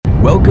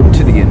Welcome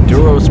to the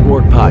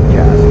EnduroSport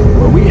podcast,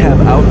 where we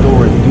have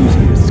outdoor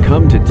enthusiasts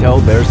come to tell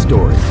their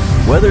story.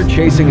 Whether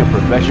chasing a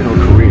professional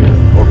career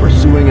or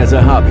pursuing as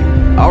a hobby,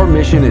 our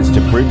mission is to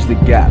bridge the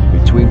gap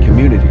between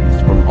communities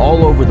from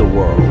all over the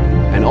world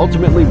and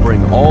ultimately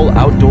bring all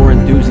outdoor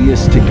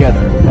enthusiasts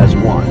together as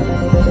one.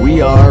 We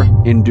are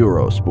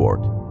EnduroSport.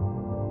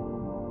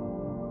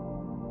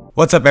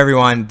 What's up,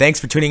 everyone?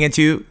 Thanks for tuning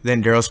into the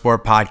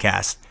EnduroSport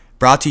podcast,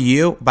 brought to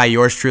you by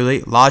yours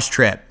truly, Lost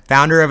Trip,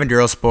 founder of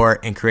EnduroSport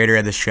and creator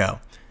of the show.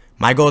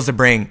 My goal is to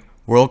bring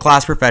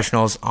world-class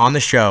professionals on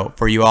the show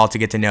for you all to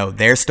get to know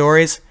their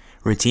stories,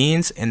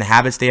 routines, and the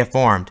habits they have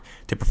formed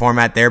to perform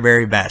at their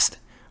very best.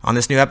 On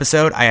this new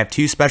episode, I have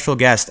two special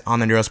guests on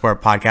the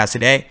EnduroSport podcast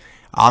today.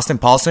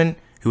 Paulsen,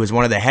 who is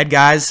one of the head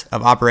guys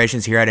of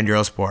operations here at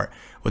EnduroSport,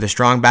 with a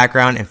strong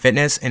background in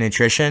fitness and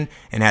nutrition,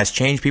 and has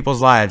changed people's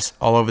lives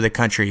all over the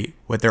country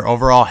with their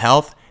overall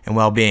health and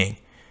well-being.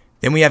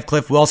 Then we have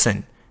Cliff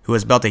Wilson, who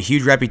has built a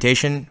huge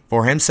reputation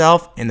for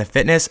himself in the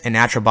fitness and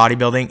natural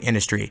bodybuilding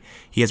industry.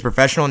 He is a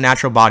professional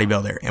natural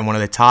bodybuilder and one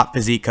of the top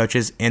physique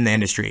coaches in the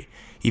industry.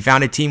 He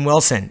founded Team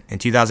Wilson in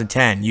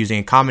 2010 using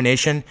a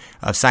combination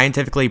of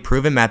scientifically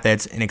proven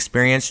methods and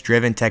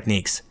experience-driven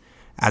techniques.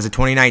 As of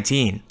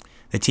 2019,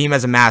 the team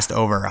has amassed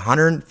over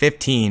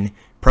 115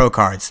 pro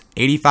cards,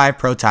 85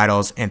 pro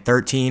titles, and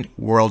 13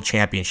 world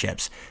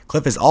championships.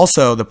 Cliff is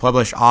also the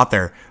published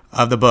author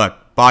of the book,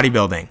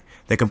 Bodybuilding,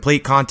 the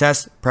Complete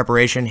Contest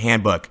Preparation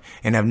Handbook,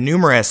 and have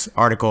numerous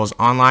articles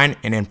online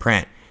and in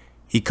print.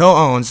 He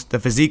co-owns the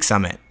Physique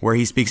Summit, where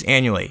he speaks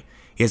annually.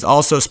 He has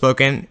also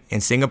spoken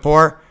in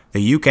Singapore,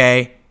 the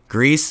UK,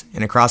 Greece,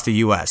 and across the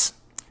US.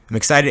 I'm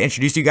excited to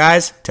introduce you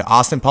guys to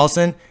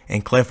Paulsen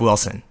and Cliff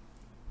Wilson.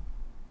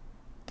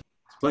 It's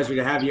a pleasure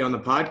to have you on the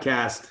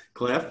podcast,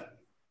 Cliff.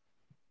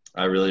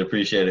 I really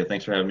appreciate it.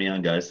 Thanks for having me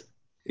on, guys.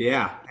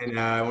 Yeah, and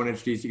I want to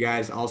introduce you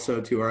guys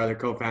also to our other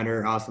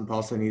co-founder,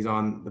 Paulsen. He's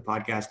on the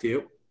podcast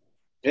too.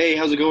 Hey,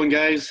 how's it going,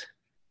 guys?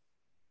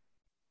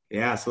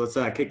 Yeah, so let's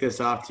kick this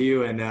off to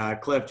you.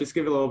 And Cliff, just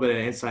give a little bit of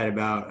insight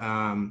about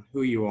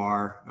who you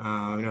are.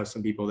 I know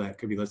some people that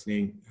could be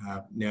listening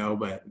know,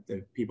 but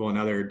the people in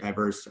other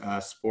diverse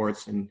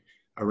sports and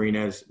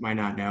arenas might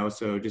not know.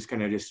 So just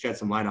shed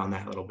some light on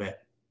that a little bit.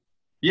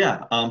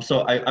 Yeah, so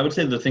I would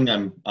say the thing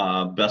I'm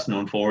best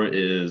known for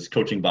is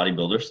coaching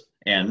bodybuilders,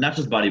 and not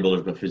just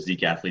bodybuilders, but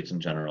physique athletes in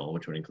general,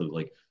 which would include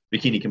like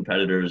bikini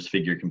competitors,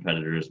 figure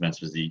competitors, men's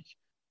physique.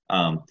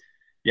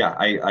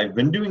 I've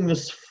been doing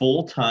this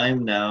full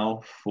time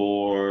now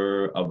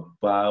for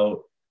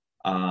about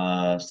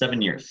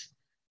 7 years,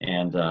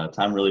 and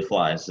time really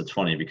flies. It's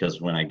funny because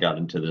when I got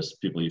into this,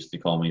 people used to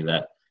call me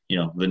that,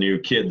 the new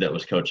kid that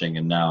was coaching,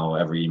 and now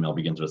every email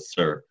begins with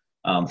 "sir."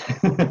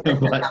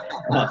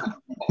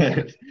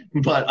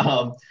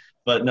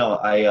 But no,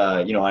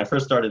 when I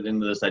first started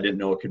into this, I didn't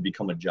know it could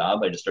become a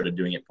job. I just started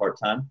doing it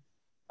part-time.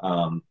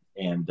 When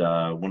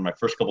my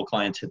first couple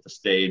clients hit the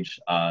stage,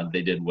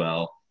 they did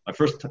well. My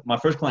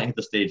first client hit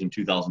the stage in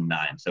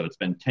 2009. So it's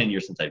been 10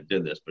 years since I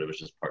did this, but it was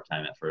just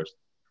part-time at first.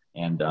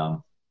 And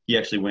he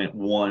actually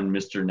won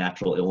Mr.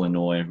 Natural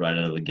Illinois right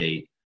out of the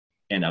gate.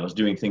 And I was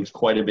doing things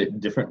quite a bit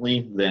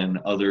differently than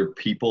other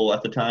people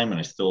at the time. And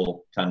I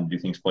still kind of do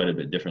things quite a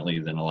bit differently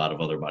than a lot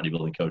of other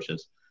bodybuilding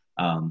coaches.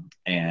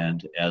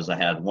 And as I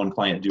had one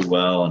client do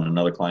well and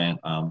another client,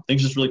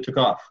 things just really took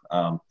off.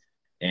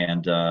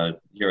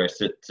 Here I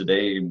sit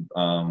today,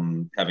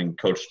 having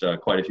coached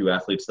quite a few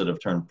athletes that have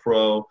turned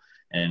pro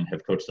and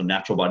have coached some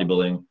natural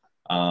bodybuilding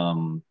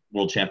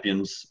world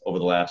champions over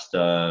the last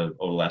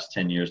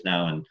 10 years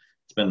now. And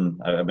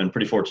I've been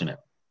pretty fortunate.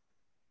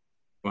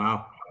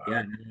 Wow.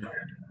 Yeah.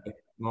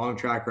 Long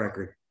track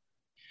record.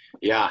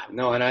 Yeah,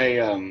 no, and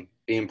I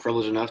being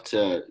privileged enough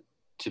to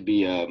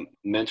be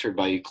mentored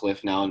by you,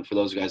 Cliff, now. And for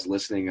those guys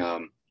listening,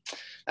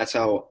 that's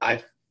how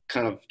I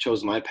kind of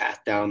chose my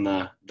path down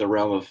the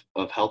realm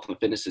of health and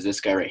fitness, is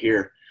this guy right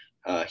here.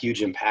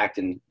 Huge impact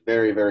and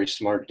very, very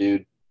smart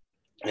dude.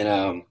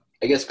 And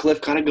I guess,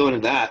 Cliff, kind of going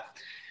into that,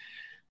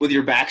 with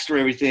your backstory,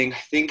 everything, I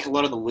think a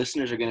lot of the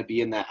listeners are going to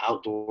be in that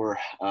outdoor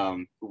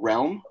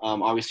realm.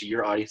 Obviously,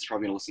 your audience is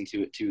probably going to listen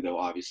to it too, though,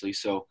 obviously.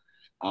 So,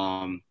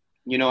 I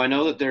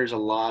know that there's a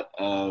lot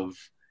of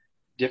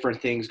different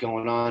things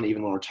going on,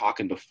 even when we're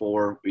talking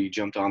before we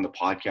jumped on the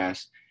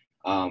podcast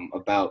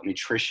about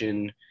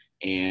nutrition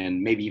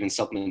and maybe even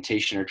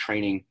supplementation or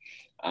training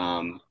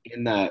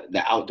in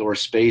the outdoor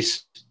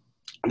space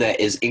that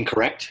is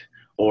incorrect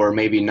or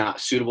maybe not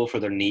suitable for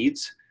their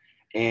needs.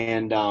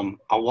 And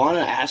I want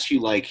to ask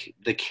you, like,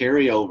 the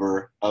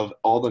carryover of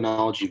all the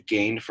knowledge you've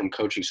gained from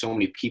coaching so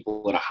many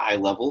people at a high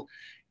level,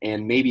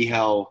 and maybe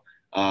how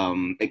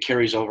it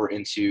carries over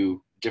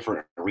into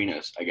different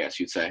arenas, I guess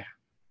you'd say.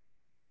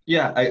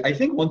 Yeah, I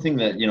think one thing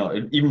that,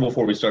 even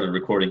before we started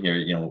recording here,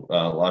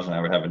 Laj and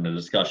I were having a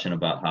discussion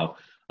about how,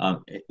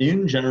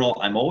 in general,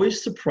 I'm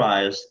always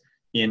surprised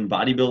in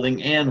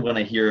bodybuilding and when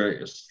I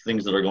hear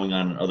things that are going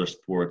on in other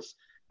sports,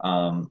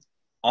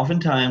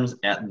 oftentimes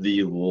at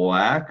the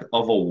lack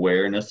of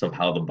awareness of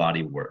how the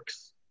body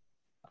works.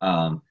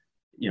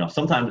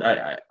 sometimes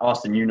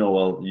Austin, you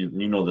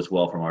know this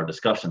well from our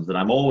discussions, that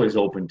I'm always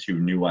open to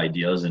new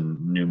ideas and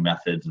new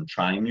methods and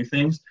trying new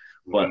things.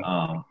 But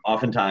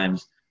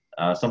oftentimes,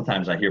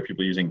 sometimes I hear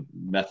people using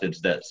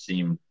methods that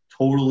seem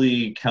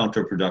totally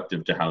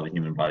counterproductive to how the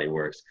human body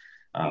works.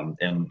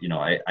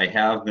 I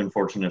have been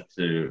fortunate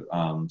to,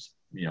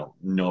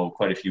 know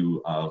quite a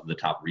few of the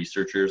top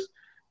researchers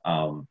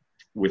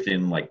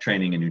within like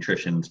training and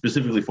nutrition,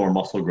 specifically for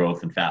muscle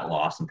growth and fat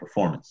loss and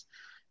performance.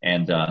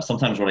 And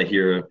sometimes when I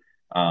hear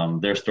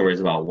their stories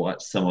about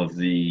what some of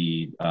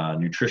the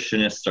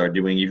nutritionists are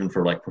doing, even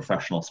for like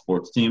professional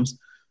sports teams,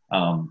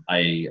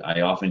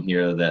 I often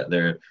hear that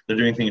they're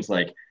doing things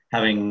like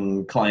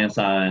having clients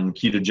on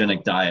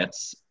ketogenic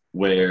diets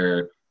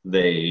where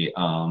they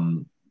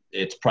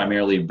it's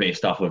primarily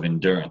based off of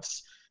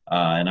endurance.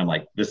 And I'm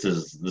like, this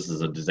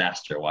is a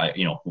disaster. Why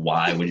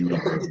would you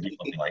ever do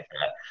something like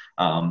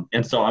that?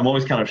 And so I'm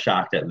always kind of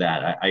shocked at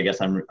that. I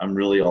guess I'm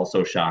really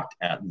also shocked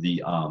at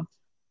the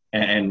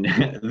and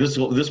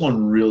this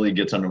one really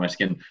gets under my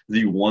skin,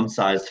 the one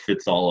size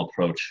fits all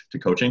approach to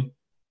coaching.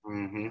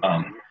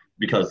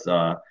 Because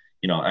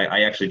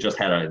I actually just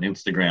had an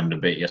Instagram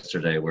debate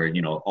yesterday where,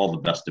 all the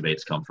best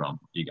debates come from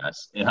you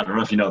guys. I don't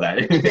know if you know that.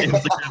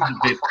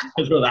 Instagram debate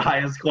is where the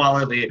highest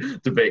quality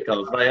debate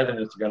comes. But I had an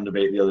Instagram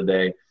debate the other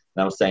day,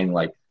 and I was saying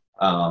like,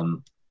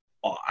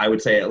 I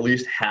would say at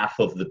least half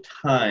of the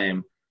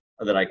time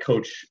that I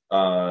coach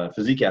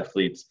physique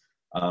athletes,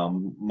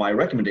 my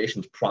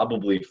recommendations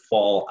probably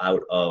fall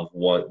out of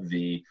what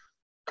the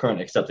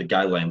current accepted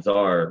guidelines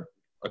are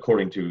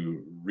according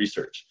to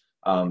research.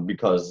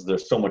 Because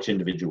there's so much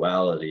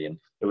individuality, and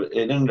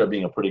it ended up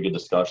being a pretty good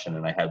discussion.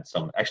 And I had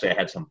some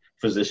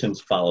physicians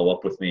follow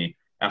up with me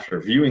after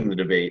viewing the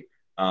debate,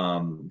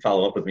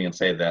 follow up with me and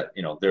say that,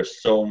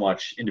 there's so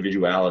much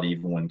individuality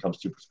even when it comes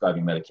to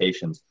prescribing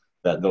medications,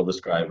 that they'll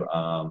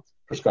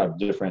prescribe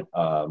different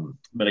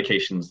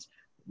medications,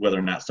 whether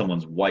or not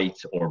someone's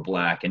white or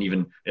black. And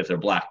even if they're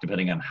black,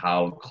 depending on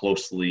how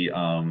closely,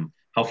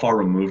 how far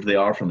removed they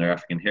are from their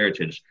African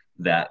heritage,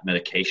 that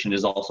medication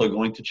is also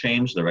going to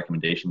change. The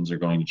recommendations are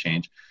going to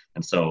change.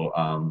 And so,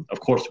 of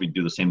course, we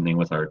do the same thing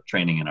with our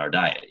training and our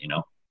diet,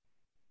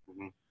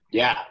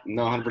 Yeah,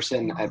 no,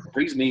 100%.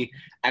 It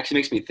actually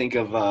makes me think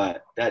of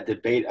that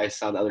debate I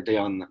saw the other day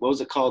on, what was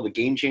it called? The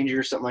Game Changer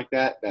or something like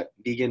that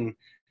vegan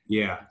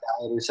diet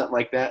or something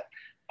like that.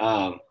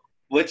 So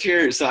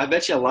I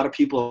bet you a lot of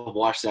people have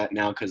watched that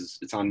now because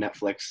it's on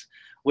Netflix.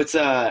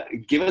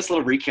 Give us a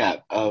little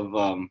recap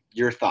of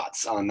your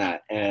thoughts on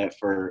that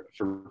for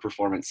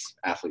performance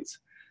athletes.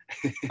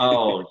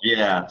 Oh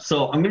yeah.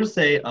 So I'm going to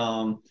say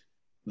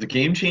the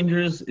Game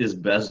Changers is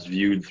best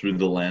viewed through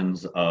the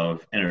lens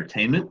of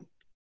entertainment.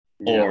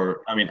 Yeah.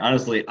 Or, I mean,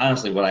 honestly,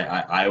 what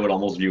I would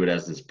almost view it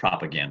as is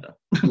propaganda.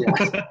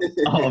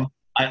 Yeah.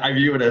 I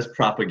view it as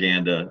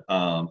propaganda.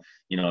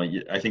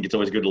 I think it's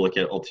always good to look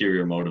at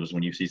ulterior motives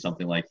when you see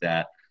something like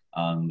that.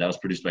 That was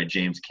produced by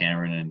James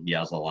Cameron, and he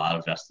has a lot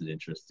of vested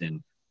interest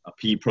in a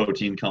pea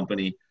protein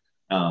company.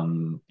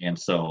 And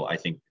so I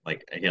think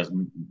like he has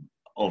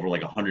over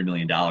like $100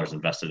 million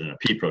invested in a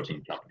pea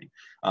protein company.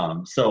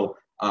 So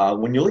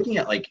when you're looking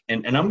at like,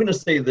 and I'm going to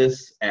say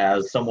this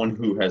as someone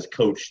who has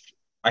coached,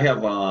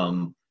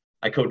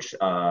 I coach,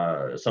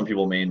 some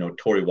people may know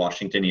Torrey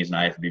Washington. He's an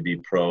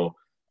IFBB pro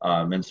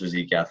men's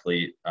physique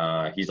athlete.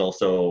 He's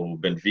also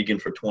been vegan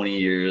for 20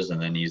 years,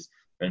 and then he's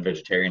been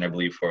vegetarian, I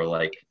believe, for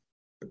like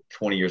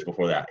 20 years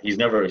before that. He's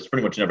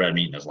pretty much never had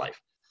meat in his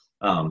life.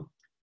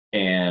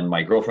 And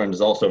my girlfriend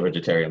is also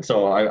vegetarian.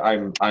 So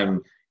I'm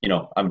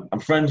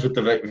friends with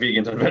the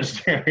vegans and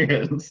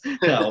vegetarians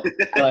now.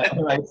 But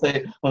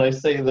when I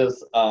say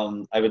this,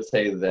 I would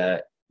say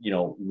that,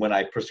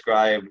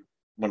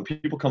 when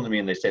people come to me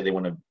and they say they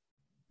want to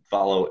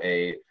follow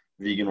a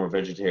vegan or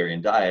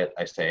vegetarian diet,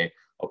 I say,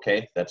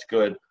 okay, that's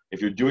good.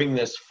 If you're doing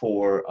this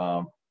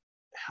for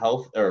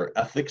health or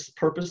ethics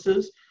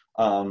purposes,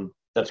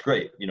 that's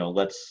great. You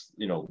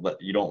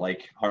don't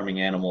like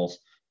harming animals.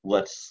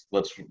 Let's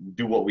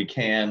do what we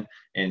can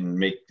and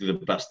make the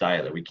best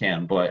diet that we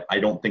can. But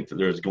I don't think that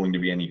there's going to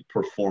be any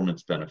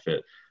performance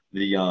benefit.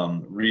 The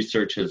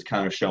research has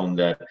kind of shown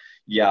that,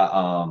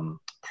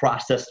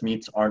 processed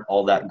meats aren't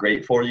all that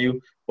great for you,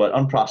 but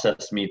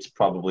unprocessed meats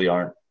probably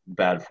aren't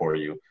bad for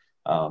you.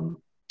 And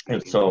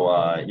so,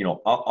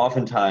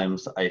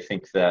 oftentimes I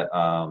think that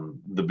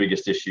the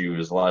biggest issue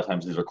is a lot of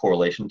times these are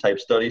correlation type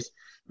studies,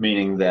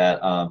 meaning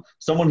that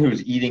someone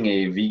who's eating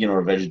a vegan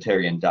or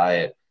vegetarian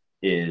diet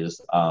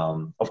is,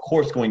 of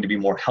course, going to be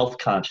more health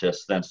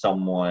conscious than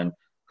someone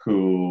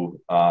who,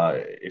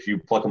 if you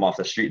pluck them off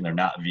the street and they're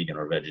not vegan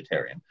or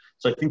vegetarian.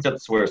 So I think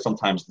that's where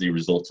sometimes the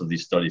results of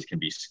these studies can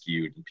be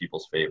skewed in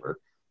people's favor.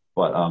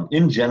 But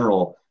in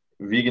general,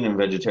 vegan and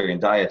vegetarian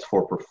diets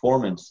for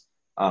performance,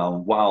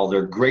 while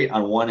they're great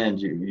on one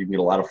end, you get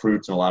a lot of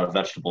fruits and a lot of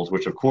vegetables,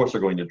 which of course are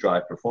going to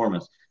drive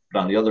performance. But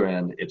on the other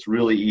end, it's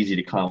really easy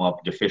to come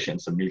up deficient in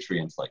some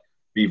nutrients like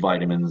B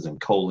vitamins and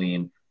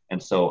choline.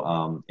 And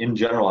so in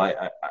general,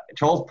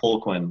 Charles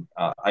Poliquin,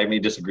 I may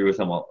disagree with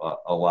him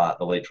a lot,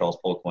 the late Charles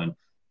Poliquin,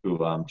 who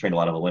trained a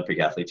lot of Olympic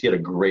athletes. He had a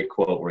great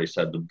quote where he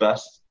said, "The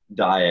best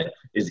diet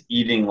is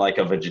eating like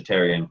a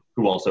vegetarian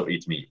who also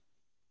eats meat."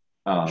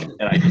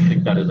 And I just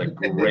think that is a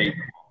great.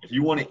 If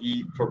you want to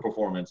eat for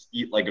performance,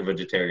 eat like a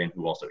vegetarian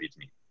who also eats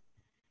meat.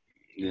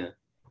 Yeah.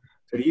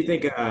 So do you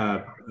think, you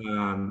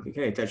kind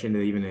of touch into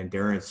even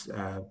endurance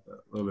a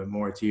little bit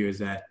more too, is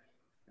that,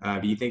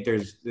 do you think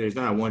there's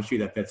not a one shoe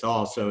that fits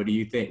all? So what do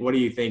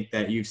you think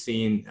that you've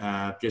seen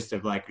just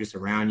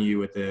around you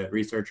with the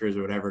researchers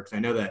or whatever? Because I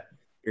know that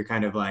you're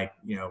kind of like,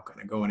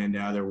 kind of going into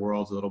other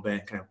worlds a little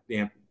bit, kind of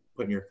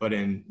putting your foot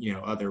in,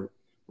 other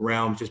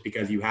realms just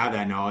because you have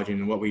that knowledge.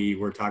 And what we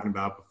were talking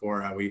about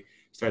before we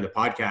started the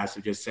podcast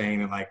of just saying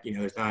that, like,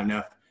 there's not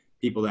enough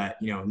people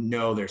that,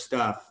 know their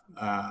stuff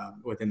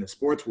within the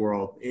sports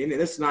world. And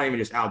this is not even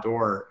just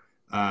outdoor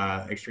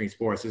extreme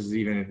sports. This is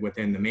even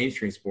within the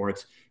mainstream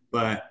sports.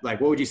 But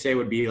like, what would you say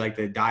would be like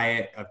the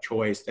diet of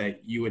choice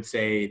that you would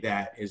say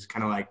that is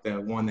kind of like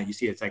the one that you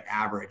see that's like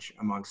average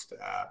amongst,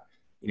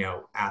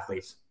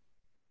 athletes?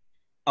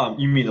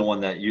 You mean the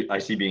one that I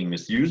see being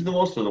misused the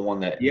most, or the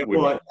one that? Yeah,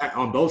 well,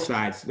 on both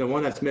sides, the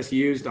one that's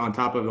misused on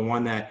top of the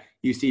one that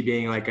you see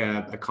being like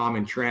a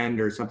common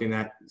trend or something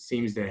that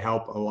seems to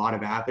help a lot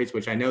of athletes,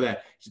 which I know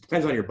that just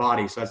depends on your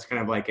body. So that's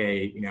kind of like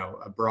a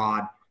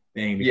broad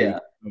thing. Because yeah.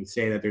 I would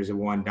say that there's a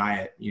one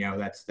diet,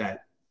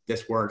 that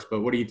this works. But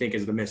what do you think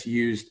is the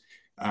misused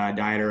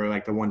diet, or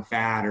like the one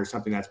fad or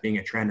something that's being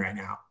a trend right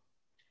now?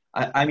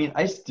 I mean,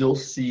 I still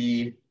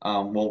see,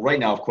 well, right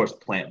now, of course,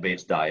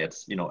 plant-based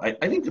diets. I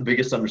think the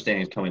biggest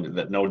understanding is coming to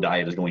that no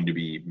diet is going to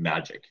be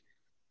magic.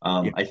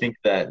 I think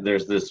that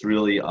there's this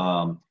really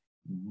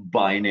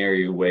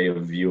binary way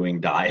of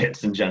viewing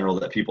diets in general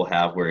that people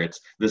have, where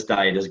it's this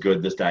diet is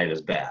good, this diet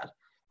is bad.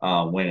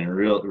 When in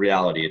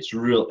reality, it's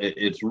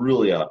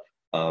really a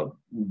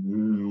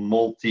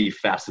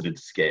multifaceted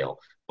scale.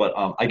 But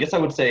I guess I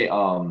would say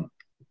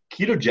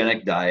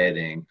ketogenic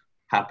dieting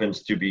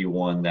happens to be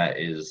one that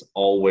is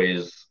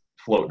always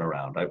floating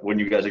around.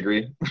 Wouldn't you guys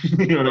agree?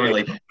 You know what I mean?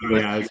 Like,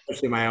 yeah,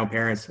 especially my own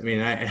parents. I mean,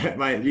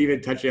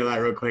 even touching on that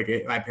real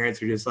quick, my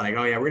parents are just like,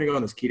 "Oh yeah, we're gonna go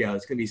on this keto.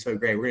 It's gonna be so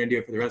great. We're gonna do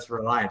it for the rest of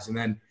our lives." And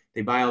then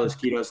they buy all this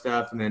keto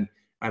stuff, and then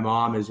my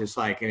mom is just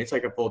like, and it's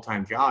like a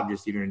full-time job,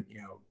 just even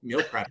meal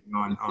prepping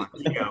on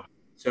keto.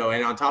 So,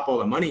 and on top of all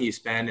the money you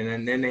spend,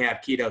 and then they have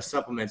keto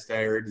supplements that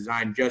are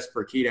designed just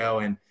for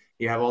keto, and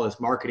you have all this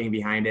marketing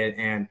behind it.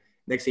 And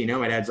next thing you know,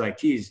 my dad's like,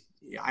 "Geez,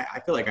 I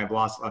feel like I've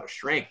lost a lot of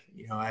strength.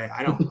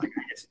 I don't like,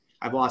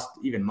 I've lost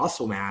even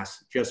muscle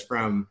mass just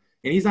from,"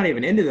 and he's not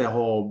even into the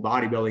whole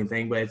bodybuilding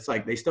thing, but it's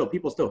like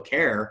people still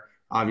care,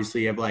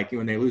 obviously, of like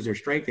when they lose their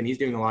strength. And he's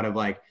doing a lot of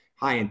like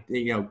high,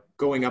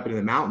 going up into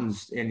the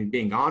mountains and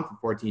being gone for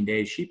 14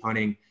 days sheep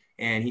hunting,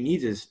 and he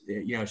needs his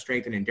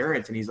strength and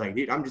endurance. And he's like,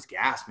 "Dude, I'm just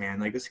gassed, man.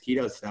 Like this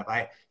keto stuff."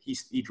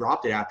 He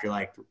dropped it after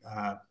like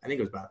I think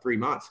it was about 3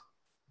 months.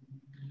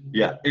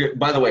 Yeah.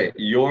 By the way,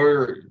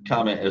 your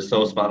comment is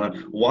so spot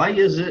on. Why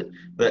is it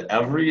that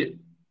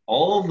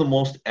all of the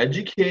most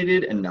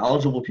educated and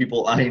knowledgeable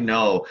people I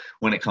know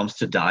when it comes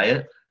to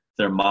diet,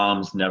 their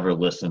moms never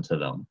listen to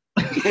them?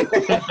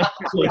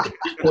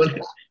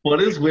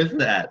 What is with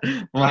that?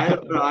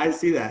 I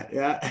see that.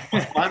 Yeah.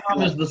 My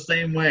mom is the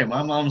same way.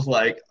 My mom's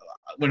like,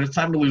 when it's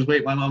time to lose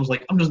weight, my mom's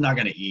like, "I'm just not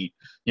going to eat."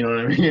 You know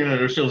what I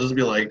mean? She'll just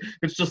be like,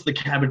 "It's just the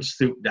cabbage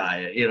soup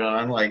diet."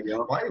 I'm like,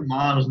 why do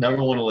moms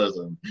never want to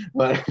listen?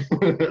 But,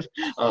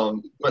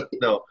 but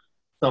no.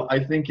 So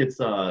I think it's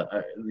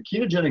the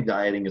ketogenic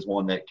dieting is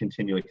one that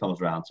continually comes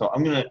around. So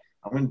I'm gonna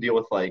deal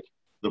with like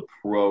the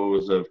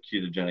pros of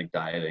ketogenic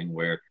dieting,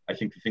 where I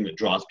think the thing that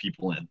draws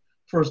people in.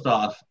 First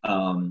off,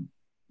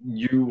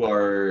 you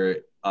are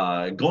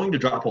going to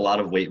drop a lot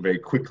of weight very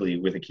quickly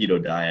with a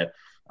keto diet.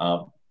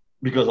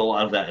 Because a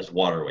lot of that is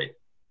water weight.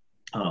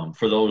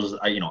 For those,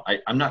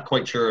 I'm not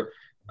quite sure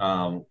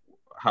how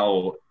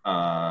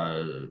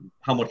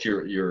much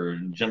your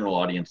general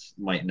audience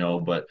might know,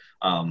 but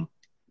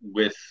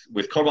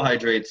with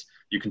carbohydrates,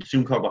 you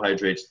consume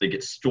carbohydrates. They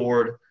get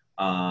stored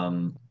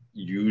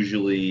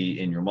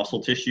usually in your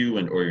muscle tissue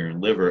or your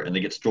liver, and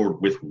they get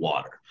stored with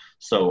water.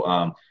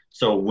 So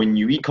when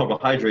you eat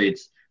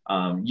carbohydrates,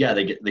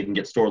 they can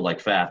get stored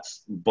like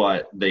fats,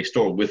 but they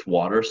store with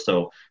water.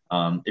 So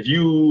if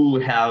you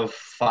have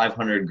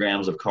 500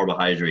 grams of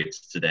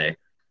carbohydrates today,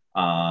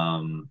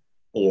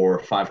 or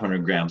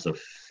 500 grams of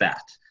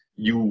fat,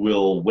 you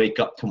will wake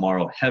up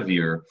tomorrow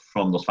heavier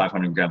from those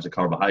 500 grams of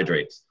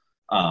carbohydrates,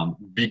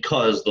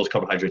 because those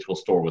carbohydrates will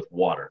store with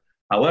water.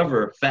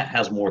 However, fat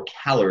has more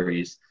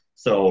calories,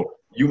 so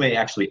you may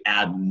actually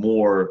add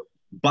more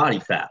body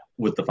fat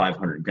with the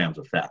 500 grams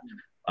of fat.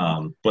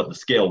 But the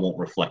scale won't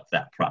reflect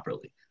that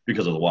properly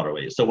because of the water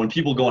weight. So when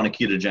people go on a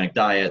ketogenic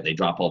diet, they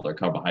drop all their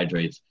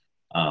carbohydrates.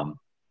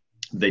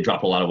 They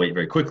drop a lot of weight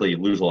very quickly,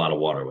 lose a lot of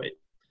water weight.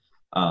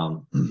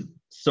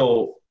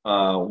 So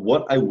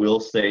what I will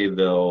say,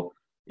 though,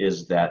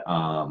 is that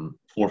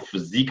for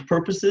physique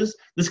purposes,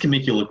 this can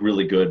make you look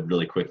really good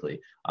really quickly.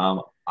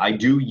 I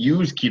do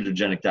use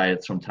ketogenic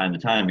diets from time to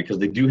time because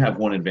they do have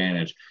one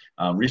advantage.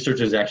 Research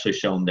has actually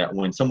shown that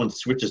when someone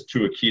switches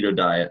to a keto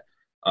diet,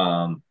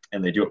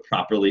 and they do it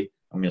properly,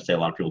 I'm going to say a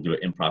lot of people do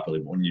it improperly,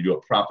 but when you do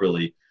it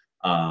properly,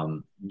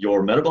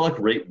 your metabolic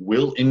rate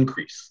will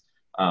increase.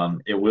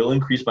 It will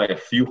increase by a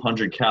few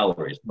hundred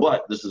calories,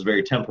 but this is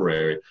very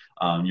temporary.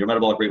 Your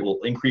metabolic rate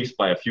will increase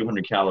by a few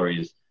hundred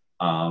calories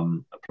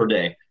per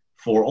day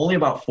for only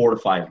about 4 to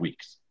 5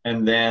 weeks.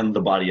 And then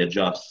the body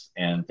adjusts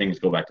and things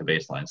go back to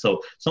baseline.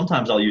 So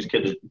sometimes I'll use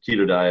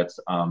keto diets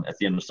at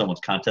the end of someone's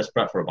contest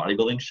prep for a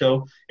bodybuilding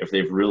show if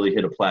they've really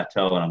hit a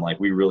plateau and I'm like,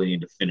 we really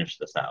need to finish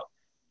this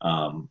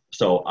out.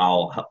 So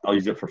I'll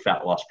use it for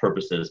fat loss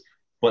purposes.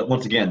 But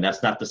once again,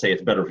 that's not to say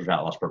it's better for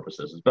fat loss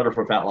purposes. It's better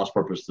for fat loss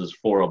purposes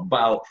for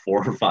about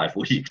 4 or 5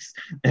 weeks,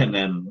 and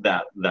then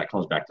that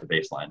comes back to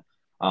baseline.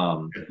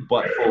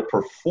 But for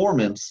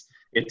performance,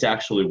 it's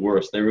actually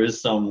worse. There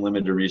is some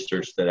limited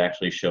research that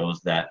actually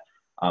shows that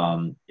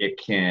it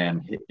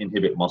can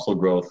inhibit muscle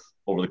growth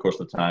over the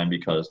course of time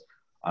because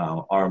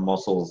our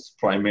muscles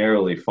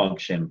primarily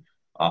function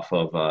off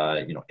of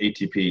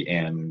ATP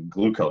and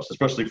glucose,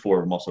 especially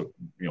for muscle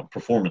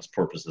performance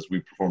purposes.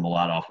 We perform a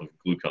lot off of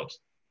glucose.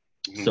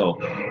 So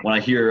when I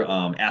hear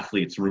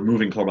athletes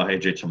removing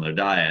carbohydrates from their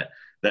diet,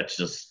 that's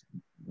just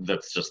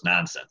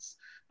nonsense.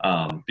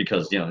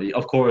 Because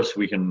of course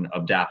we can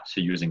adapt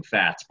to using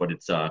fats, but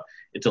it's a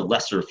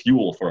lesser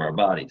fuel for our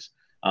bodies.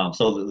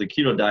 So the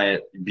keto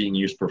diet being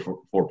used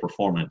for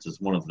performance is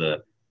one of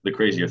the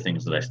crazier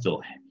things that I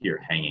still hear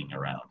hanging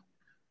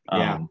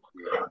around.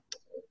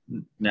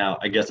 Now,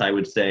 I guess I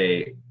would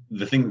say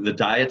the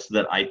diets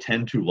that I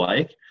tend to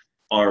like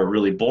are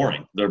really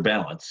boring. They're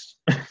balanced.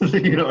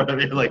 You know what I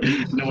mean? Like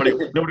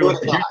nobody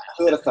wants to hear.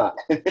 Who would have thought?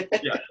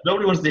 Yeah,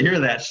 nobody wants to hear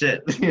that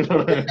shit. You know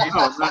what I mean?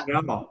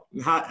 No,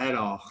 not at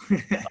all.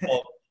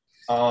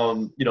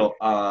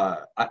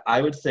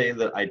 I would say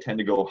that I tend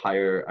to go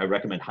higher. I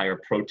recommend higher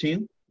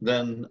protein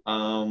than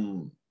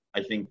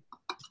I think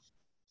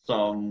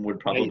some would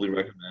probably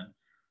recommend.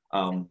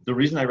 The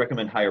reason I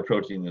recommend higher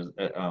protein is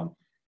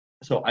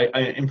so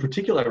I in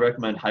particular I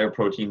recommend higher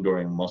protein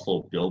during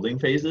muscle building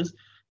phases,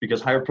 because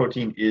higher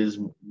protein is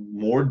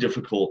more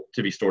difficult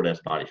to be stored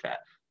as body fat.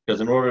 Because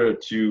in order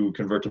to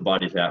convert to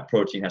body fat,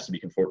 protein has to be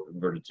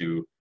converted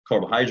to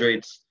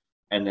carbohydrates,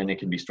 and then it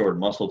can be stored in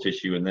muscle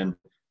tissue, and then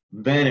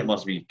it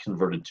must be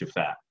converted to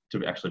fat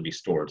to actually be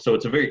stored. So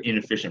it's a very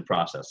inefficient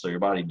process. So your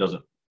body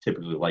doesn't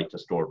typically like to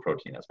store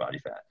protein as body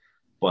fat.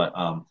 But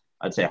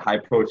I'd say a high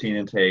protein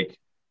intake,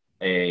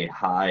 a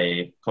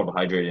high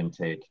carbohydrate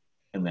intake,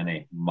 and then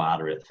a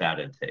moderate fat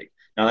intake.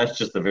 Now that's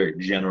just a very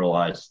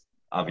generalized,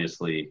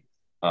 obviously,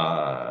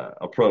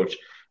 approach.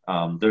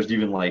 There's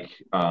even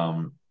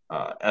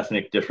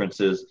ethnic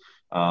differences.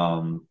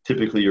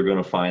 Typically you're going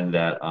to find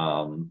that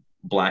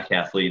black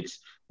athletes,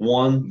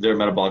 their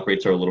metabolic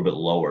rates are a little bit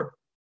lower.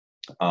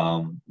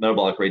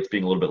 Metabolic rates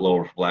being a little bit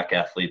lower for black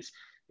athletes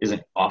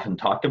isn't often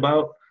talked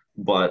about,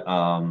 but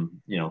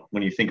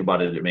when you think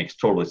about it, it makes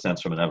total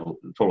sense from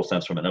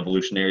an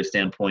evolutionary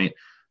standpoint.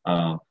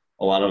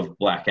 A lot of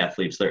black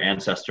athletes, their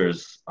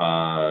ancestors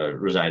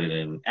resided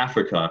in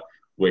Africa,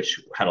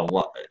 which had a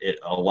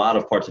lot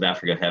of parts of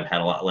Africa have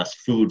had a lot less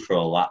food for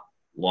a lot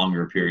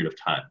longer period of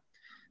time.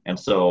 And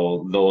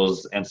so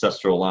those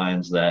ancestral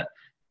lines that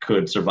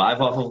could survive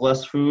off of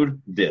less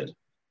food did.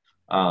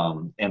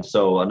 And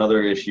so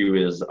another issue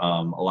is a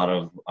lot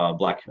of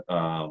black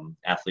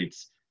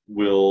athletes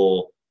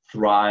will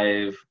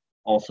thrive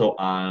also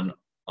on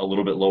a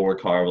little bit lower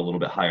carb, a little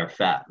bit higher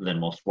fat than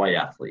most white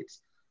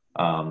athletes.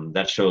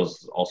 That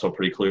shows also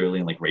pretty clearly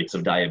in rates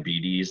of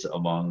diabetes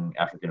among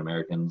African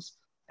Americans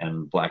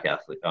and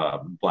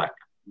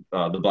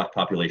the black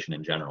population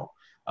in general.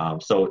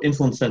 So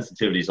insulin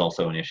sensitivity is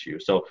also an issue.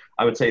 So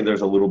I would say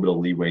there's a little bit of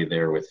leeway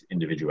there with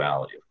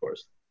individuality, of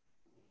course.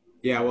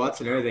 Yeah, well,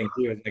 that's another thing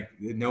too,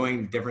 is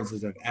knowing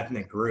differences of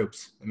ethnic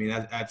groups. I mean,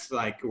 that's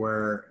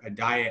where a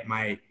diet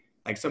might,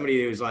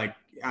 somebody who's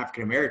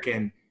African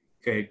American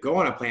could go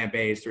on a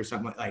plant-based or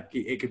something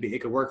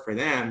it could work for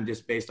them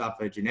just based off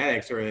of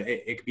genetics, or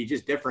it could be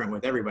just different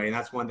with everybody. And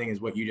that's one thing,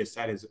 is what you just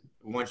said, is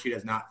one shoe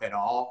does not fit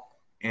all,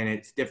 and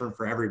it's different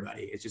for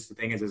everybody. It's just, the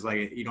thing is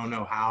you don't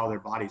know how their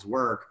bodies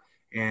work,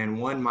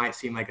 and one might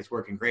seem like it's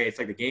working great. It's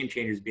like the game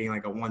changers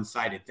being a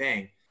one-sided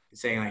thing.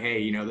 It's saying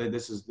hey,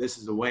 this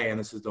is the way and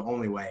this is the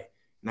only way.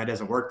 And that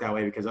doesn't work that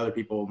way, because other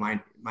people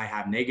might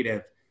have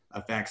negative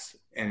effects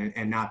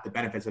and not the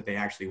benefits that they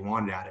actually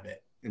wanted out of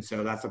it. And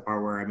so that's the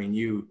part where,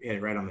 you hit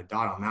it right on the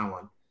dot on that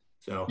one.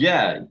 So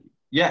yeah.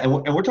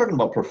 And we're talking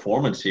about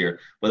performance here,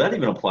 but that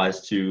even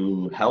applies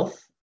to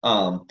health.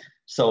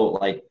 So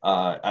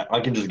I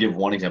can just give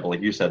one example.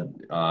 Like you said,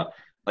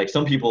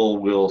 some people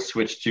will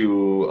switch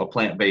to a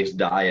plant-based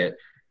diet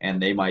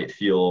and they might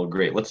feel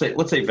great. Let's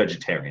say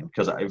vegetarian,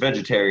 because a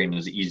vegetarian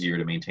is easier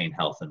to maintain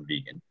health than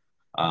vegan,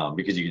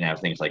 because you can have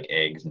things like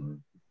eggs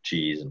and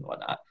cheese and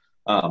whatnot.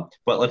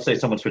 But let's say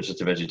someone switches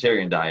to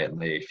vegetarian diet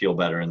and they feel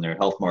better and their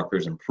health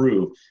markers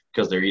improve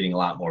because they're eating a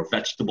lot more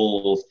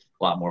vegetables,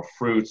 a lot more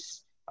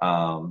fruits,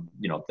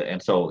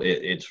 and so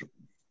it's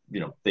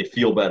they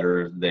feel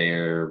better,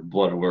 their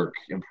blood work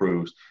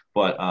improves.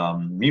 But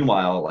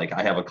meanwhile, like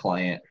I've had a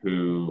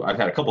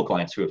couple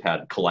clients who have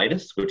had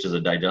colitis, which is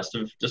a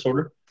digestive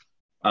disorder.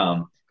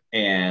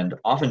 And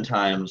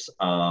oftentimes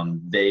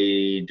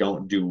they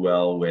don't do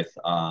well with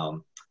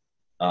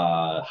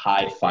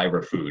high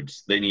fiber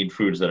foods. They need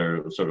foods that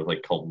are sort of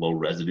like called low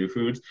residue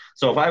foods.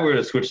 So if I were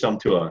to switch them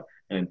to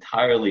an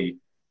entirely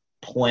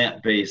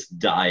plant-based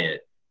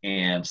diet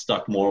and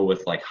stuck more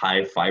with like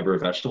high fiber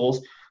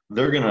vegetables,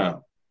 they're going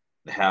to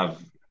have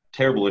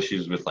terrible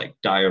issues with like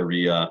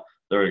diarrhea.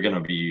 They're going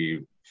to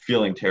be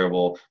feeling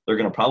terrible. They're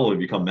going to probably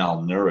become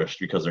malnourished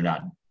because they're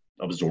not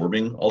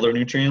absorbing all their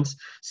nutrients.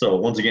 So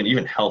once again,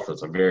 even health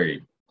is a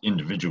very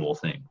individual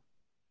thing.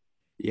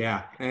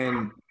 Yeah.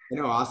 And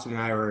Austin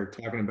and I were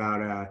talking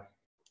about,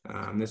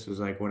 this was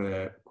like one of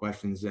the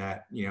questions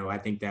that, I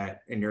think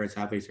that endurance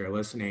athletes are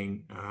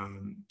listening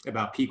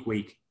about peak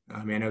week.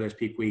 I know there's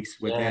peak weeks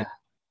within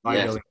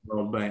bodybuilding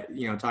world, but,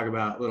 talk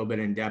about a little bit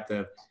in depth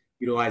of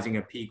utilizing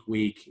a peak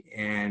week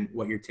and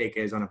what your take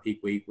is on a peak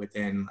week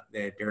within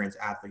the endurance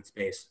athlete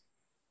space.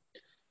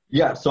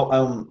 Yeah.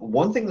 So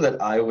one thing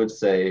that I would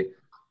say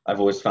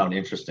I've always found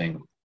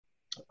interesting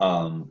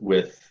I'll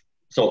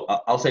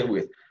say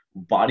with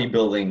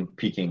bodybuilding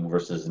peaking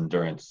versus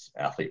endurance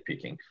athlete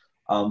peaking,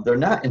 they're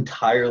not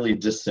entirely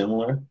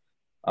dissimilar.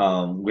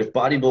 With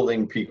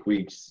bodybuilding peak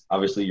weeks,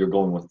 obviously you're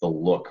going with the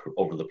look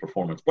over the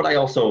performance, but I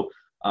also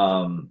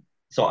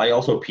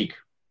peak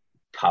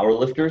power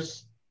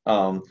lifters,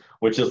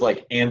 which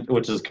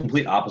is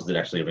complete opposite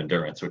actually of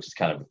endurance, which is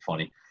kind of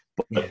funny.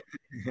 But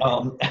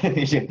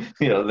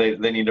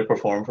they need to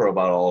perform for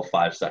about all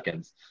 5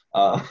 seconds.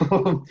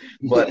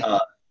 But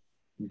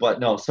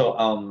no.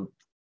 So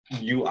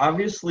you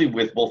obviously,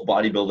 with both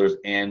bodybuilders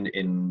and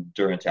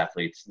endurance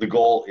athletes, the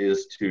goal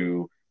is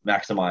to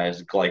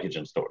maximize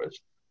glycogen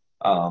storage.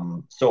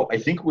 So I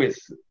think with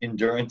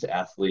endurance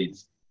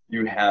athletes,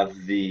 you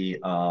have the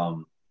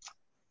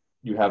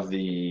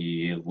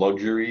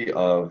luxury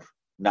of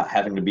not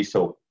having to be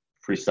so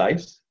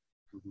precise.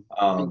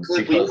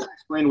 Cliff, can you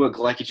explain what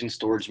glycogen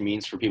storage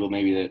means for people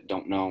maybe that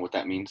don't know what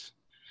that means?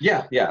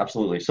 Yeah,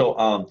 absolutely.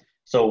 So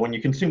when you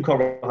consume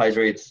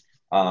carbohydrates,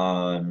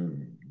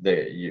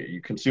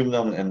 you consume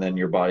them, and then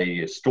your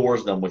body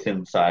stores them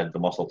inside the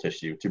muscle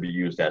tissue to be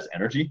used as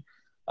energy.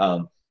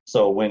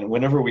 So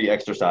whenever we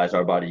exercise,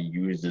 our body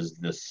uses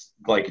this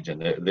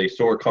glycogen. They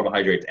store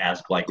carbohydrates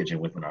as glycogen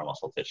within our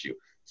muscle tissue.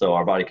 So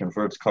our body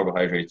converts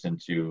carbohydrates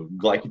into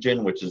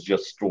glycogen, which is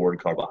just stored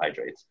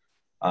carbohydrates.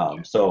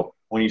 So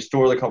when you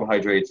store the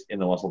carbohydrates in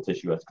the muscle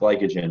tissue as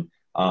glycogen,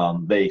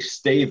 they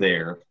stay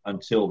there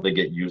until they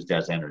get used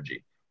as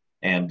energy.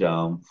 And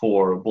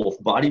for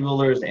both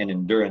bodybuilders and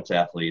endurance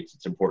athletes,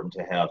 it's important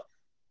to have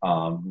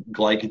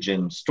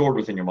glycogen stored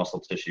within your muscle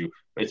tissue.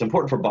 It's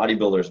important for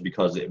bodybuilders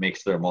because it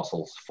makes their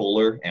muscles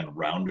fuller and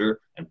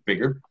rounder and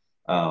bigger.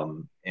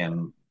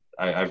 And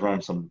I've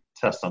run some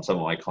tests on some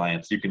of my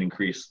clients. You can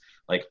increase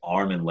like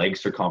arm and leg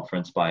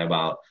circumference by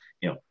about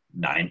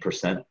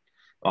 9%,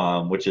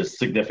 which is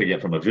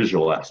significant from a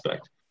visual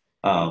aspect.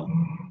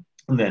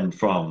 And then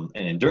from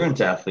an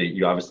endurance athlete,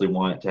 you obviously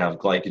want it to have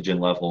glycogen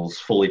levels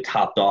fully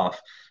topped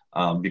off,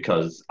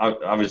 because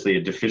obviously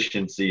a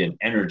deficiency in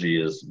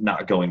energy is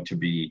not going to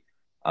be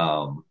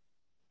a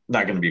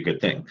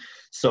good thing.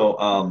 So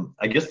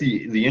I guess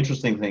the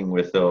interesting thing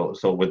with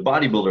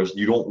bodybuilders,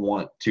 you don't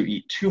want to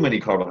eat too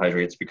many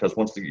carbohydrates, because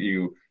once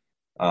you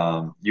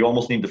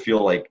almost need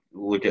to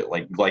look at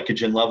like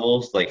glycogen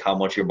levels, like how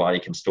much your body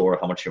can store,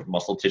 how much your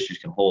muscle tissues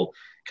can hold,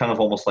 kind of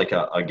almost like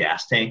a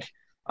gas tank.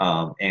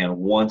 And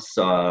once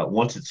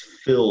it's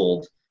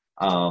filled,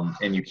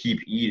 and you keep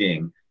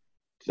eating,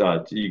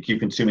 you keep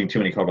consuming too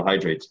many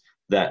carbohydrates,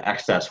 that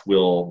excess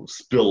will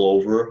spill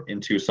over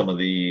into some of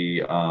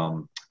the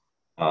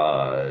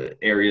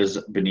areas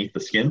beneath the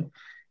skin,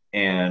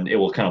 and it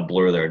will kind of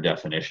blur their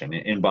definition.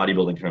 In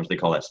bodybuilding terms, they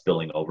call that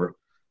spilling over.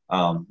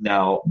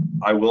 Now,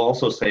 I will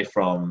also say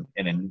from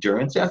an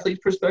endurance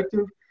athlete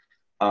perspective,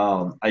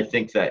 I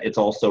think that it's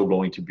also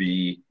going to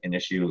be an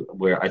issue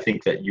where I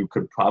think that you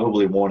could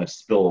probably want to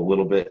spill a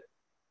little bit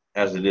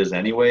as it is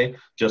anyway,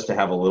 just to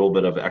have a little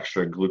bit of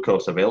extra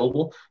glucose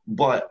available.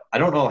 But I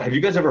don't know, have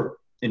you guys ever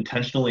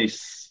intentionally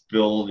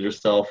spilled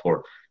yourself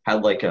or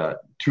had like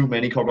too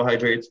many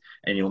carbohydrates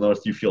and you'll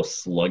notice you feel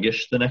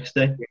sluggish the next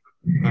day?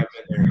 I've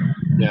been there.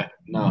 Yeah,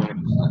 no.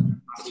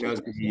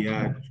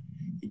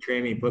 He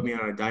trained me, put me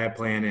on a diet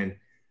plan, and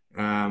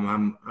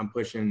I'm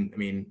pushing. I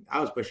mean,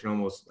 I was pushing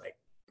almost like,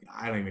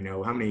 I don't even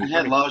know how many. I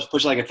had Lodge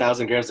push like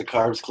 1,000 grams of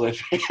carbs,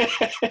 Cliff.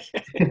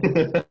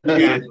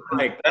 Yeah,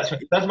 like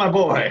that's my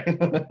boy.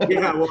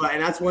 Yeah, well, and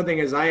that's one thing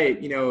is I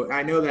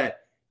know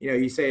that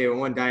you say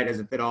one diet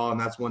doesn't fit all, and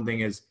that's one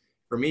thing is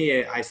for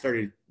me I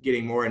started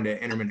getting more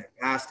into intermittent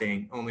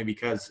fasting only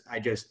because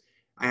I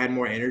had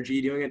more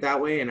energy doing it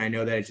that way, and I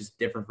know that it's just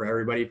different for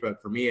everybody.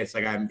 But for me, it's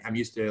like I'm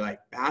used to like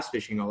bass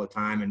fishing all the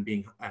time and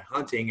being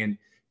hunting and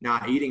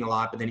not eating a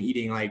lot, but then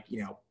eating like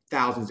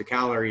thousands of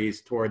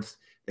calories towards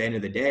the end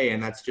of the day,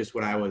 and that's just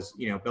what I was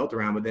built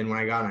around. But then when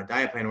I got on a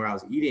diet plan where I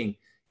was eating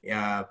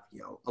a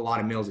lot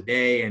of meals a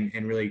day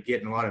and really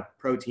getting a lot of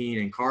protein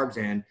and carbs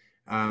in,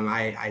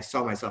 I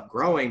saw myself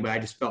growing, but I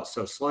just felt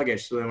so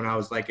sluggish. So then when I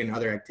was like in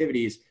other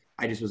activities,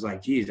 I just was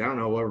like, geez, I don't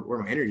know where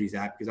my energy's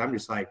at, because I'm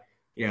just like,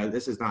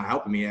 this is not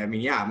helping me. I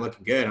mean, yeah, I'm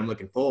looking good. I'm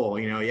looking full,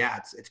 yeah,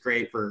 it's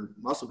great for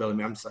muscle building.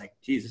 But I'm just like,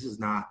 geez, it's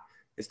not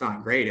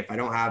great. If I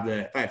don't have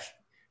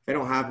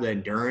the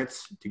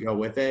endurance to go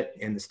with it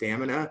and the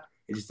stamina,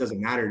 it just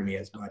doesn't matter to me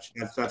as much.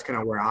 That's kind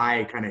of where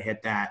I kind of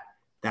hit that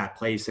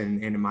place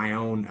in my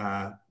own,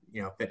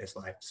 fitness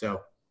life.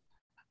 So.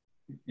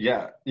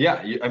 Yeah.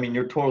 I mean,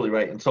 you're totally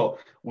right. And so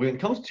when it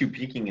comes to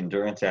peaking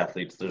endurance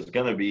athletes, there's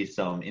going to be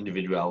some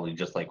individuality,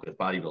 just like with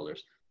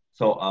bodybuilders.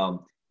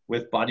 So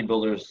with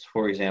bodybuilders,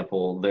 for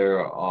example, there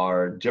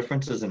are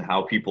differences in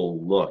how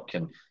people look.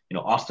 And,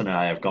 Austin and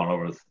I have gone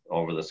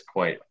over this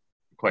quite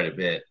a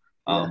bit.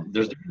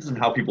 There's differences in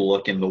how people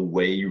look in the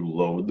way you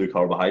load the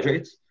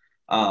carbohydrates.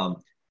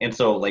 And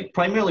so, like,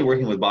 primarily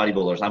working with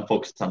bodybuilders, I'm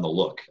focused on the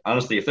look.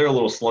 Honestly, if they're a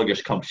little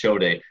sluggish come show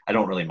day, I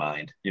don't really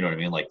mind. You know what I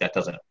mean? Like, that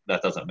doesn't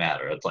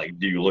matter. It's like,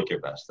 do you look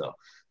your best, though?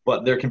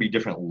 But there can be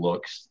different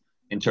looks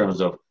in terms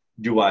of,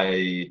 do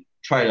I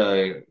try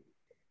to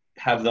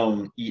have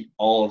them eat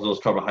all of those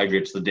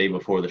carbohydrates the day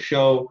before the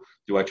show?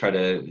 Do I try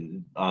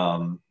to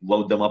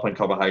load them up on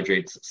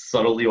carbohydrates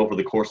subtly over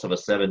the course of a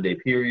 7-day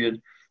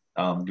period?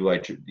 Do I,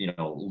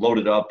 load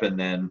it up and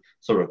then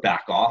sort of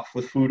back off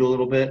with food a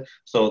little bit?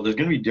 So there's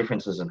going to be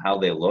differences in how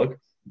they look,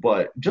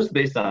 but just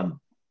based on,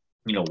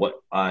 what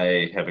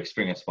I have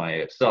experienced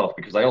myself,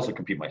 because I also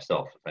compete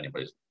myself, if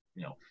anybody's,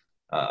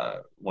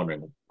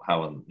 wondering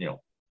how, and,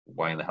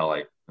 why in the hell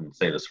I can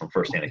say this from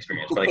firsthand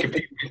experience, but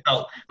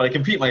I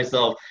compete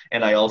myself.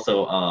 And I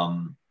also,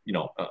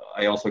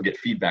 I also get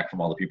feedback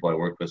from all the people I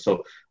work with.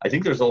 So I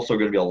think there's also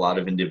going to be a lot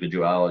of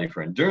individuality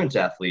for endurance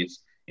athletes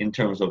in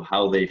terms of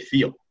how they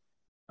feel.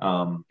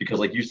 Because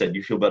like you said,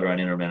 you feel better on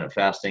intermittent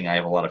fasting. I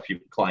have a lot of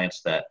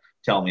clients that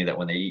tell me that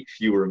when they eat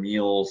fewer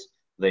meals,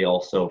 they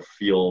also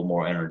feel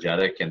more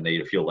energetic and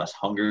they feel less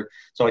hunger.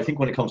 So I think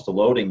when it comes to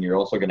loading, you're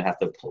also going to have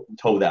to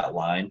toe that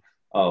line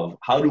of,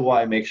 how do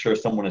I make sure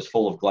someone is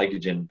full of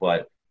glycogen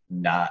but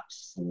not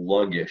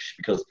sluggish?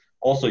 Because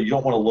also you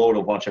don't want to load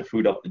a bunch of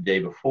food up the day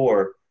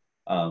before.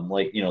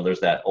 There's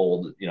that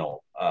old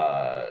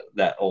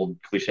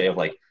cliche of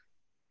like,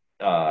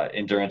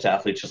 endurance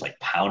athletes just like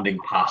pounding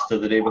pasta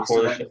the day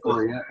before the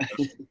show.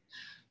 Yeah.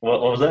 What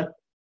was that?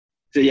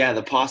 So yeah,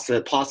 the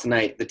pasta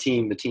night, the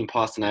team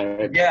pasta night.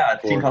 Right? Yeah,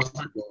 team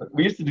pasta.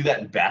 We used to do that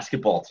in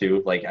basketball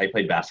too. Like, I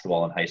played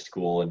basketball in high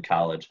school and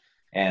college,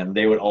 and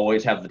they would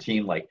always have the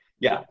team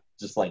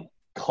just like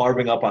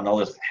carving up on all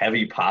this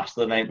heavy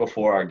pasta the night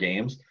before our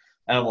games.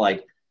 And I'm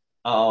like,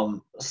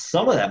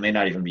 some of that may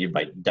not even be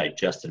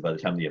digested by the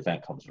time the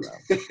event comes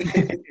around.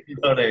 You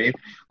know what I mean?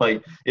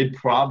 Like, it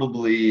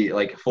probably,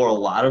 like, for a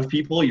lot of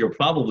people, you're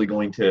probably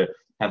going to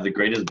have the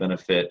greatest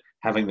benefit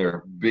having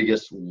their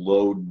biggest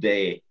load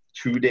day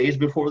 2 days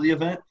before the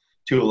event,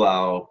 to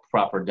allow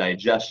proper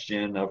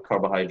digestion of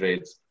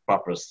carbohydrates,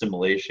 proper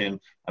assimilation,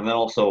 and then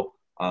also,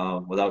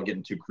 without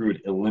getting too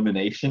crude,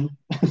 elimination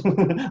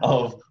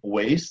of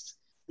waste.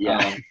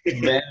 Yeah.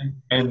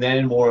 And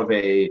then more of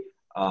a,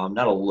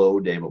 not a low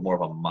day, but more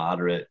of a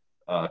moderate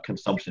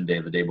consumption day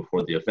the day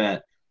before the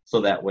event.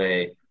 So that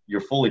way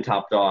you're fully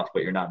topped off,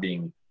 but you're not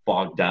being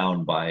bogged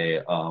down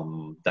by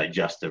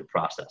digestive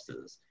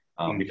processes.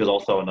 Because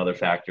also another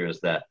factor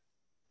is that,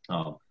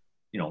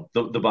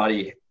 the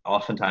body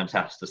oftentimes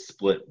has to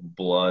split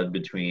blood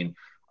between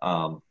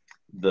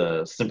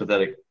the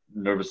sympathetic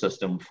nervous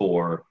system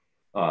for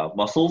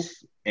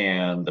muscles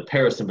and the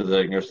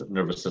parasympathetic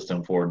nervous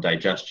system for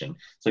digestion.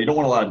 So you don't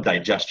want a lot of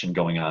digestion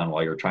going on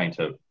while you're trying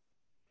to,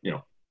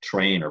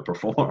 train or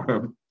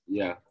perform.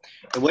 Yeah.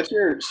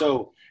 And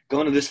so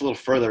going to this a little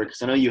further,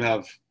 because I know you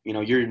have,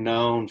 you're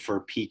known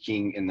for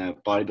peaking in the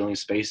bodybuilding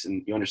space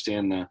and you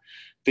understand the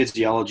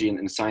physiology and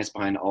the science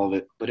behind all of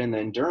it. But in the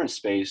endurance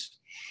space,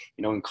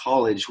 in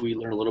college, we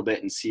learned a little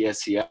bit in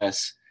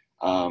CSCS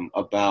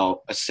about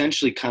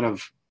essentially kind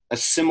of a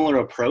similar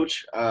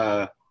approach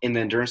in the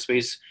endurance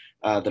space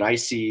that I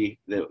see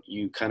that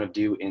you kind of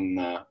do in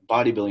the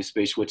bodybuilding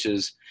space, which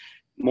is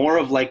more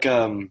of like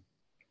a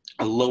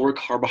lower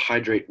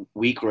carbohydrate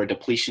week, or a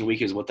depletion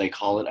week is what they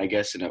call it, I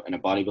guess, in a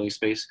bodybuilding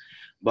space.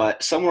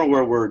 But somewhere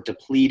where we're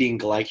depleting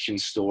glycogen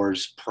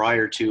stores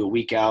prior to a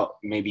week out,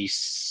 maybe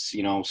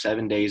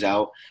 7 days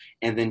out,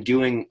 and then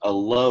doing a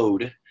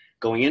load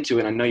going into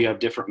it. I know you have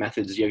different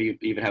methods. You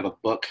even have a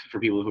book for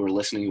people who are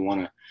listening who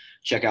want to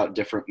check out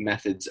different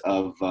methods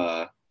of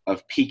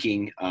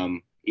peaking,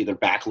 either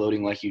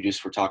backloading like you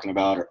just were talking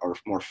about, or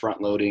more front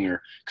loading,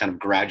 or kind of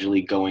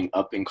gradually going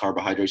up in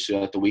carbohydrates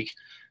throughout the week.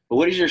 But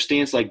what is your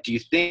stance like? Do you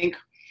think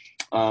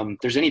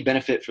there's any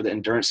benefit for the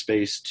endurance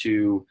space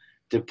to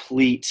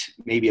deplete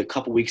maybe a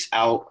couple weeks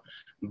out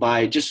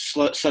by just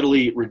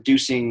subtly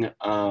reducing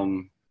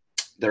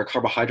their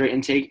carbohydrate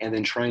intake, and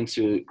then trying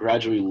to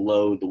gradually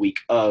load the week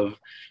of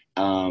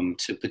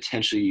to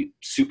potentially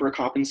super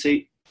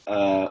compensate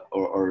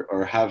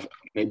or have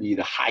maybe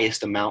the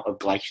highest amount of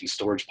glycogen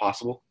storage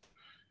possible?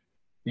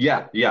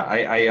 Yeah,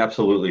 I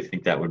absolutely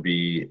think that would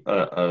be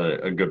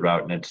a good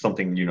route, and it's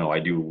something I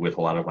do with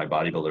a lot of my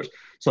bodybuilders.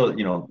 So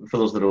for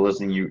those that are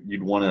listening,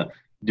 you'd want to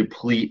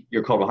deplete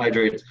your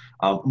carbohydrates.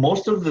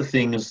 Most of the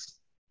things,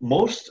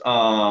 there's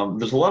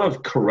a lot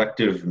of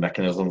corrective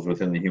mechanisms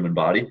within the human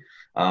body,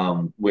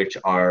 which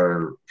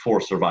are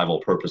for survival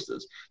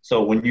purposes.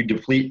 So when you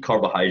deplete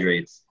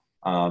carbohydrates,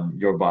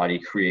 your body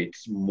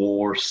creates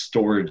more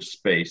storage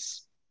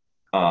space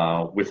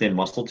within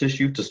muscle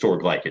tissue to store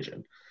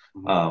glycogen.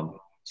 Um,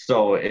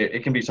 so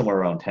it can be somewhere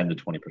around 10 to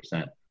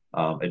 20%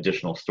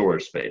 additional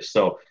storage space.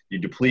 So you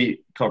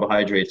deplete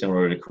carbohydrates in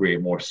order to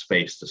create more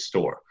space to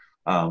store.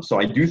 So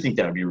I do think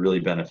that would be really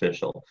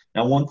beneficial.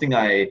 Now, one thing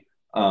I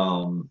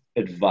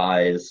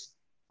advise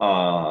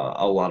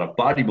a lot of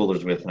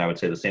bodybuilders with, and I would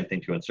say the same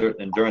thing to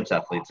endurance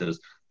athletes,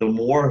 is the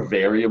more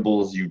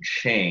variables you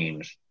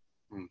change,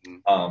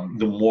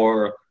 the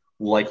more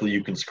likely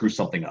you can screw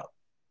something up.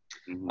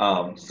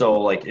 So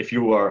like if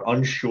you are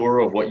unsure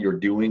of what you're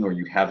doing or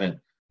you haven't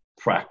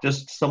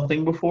practiced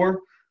something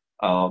before,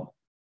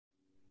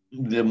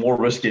 the more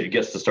risky it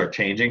gets to start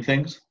changing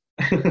things.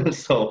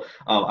 So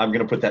I'm going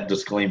to put that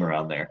disclaimer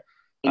on there.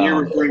 And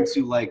you're referring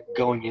to like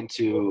going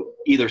into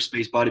either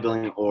space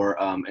bodybuilding or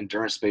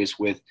endurance space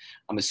with,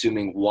 I'm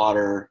assuming,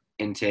 water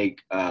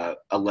intake,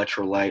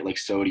 electrolyte like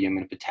sodium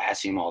and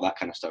potassium, all that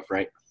kind of stuff,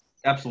 right?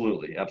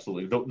 Absolutely.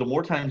 The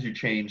more times you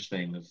change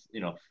things,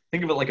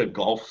 think of it like a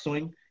golf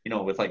swing.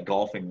 With like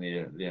golfing,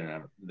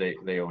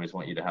 they always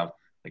want you to have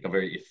like a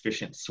very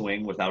efficient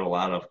swing without a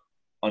lot of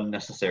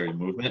unnecessary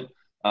movement.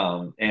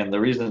 And the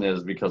reason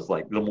is because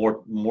like the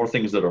more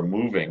things that are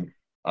moving,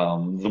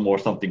 the more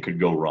something could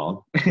go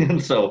wrong.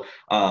 And so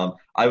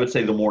I would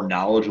say the more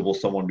knowledgeable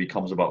someone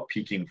becomes about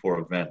peaking for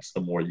events,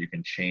 the more you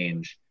can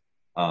change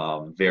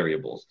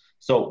variables.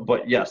 So,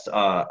 but yes,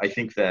 I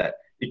think that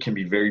it can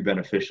be very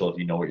beneficial if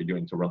you know what you're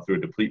doing to run through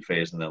a deplete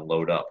phase and then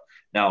load up.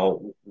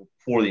 Now,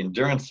 for the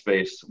endurance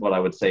space, what I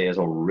would say is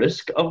a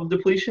risk of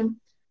depletion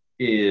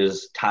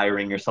is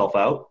tiring yourself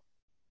out.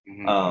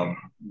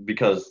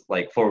 Because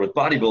like with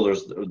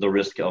bodybuilders, the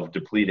risk of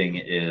depleting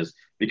is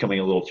becoming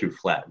a little too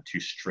flat and too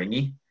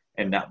stringy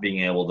and not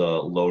being able to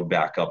load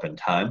back up in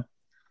time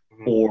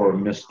or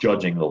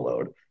misjudging the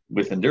load.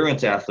 With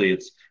endurance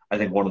athletes, I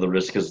think one of the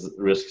risks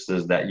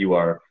is that you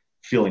are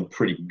feeling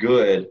pretty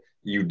good,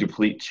 you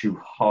deplete too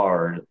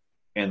hard,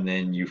 and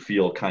then you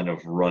feel kind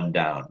of run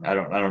down. I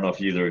don't know if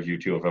either of you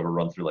two have ever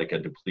run through like a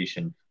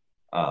depletion.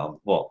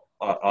 Well,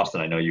 Austin,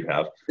 I know you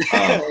have. I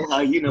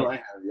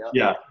have.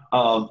 Yeah.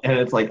 And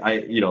it's like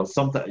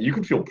sometimes you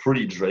can feel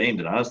pretty drained,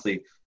 and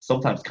honestly,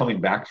 sometimes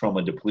coming back from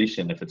a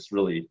depletion, if it's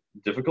really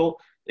difficult,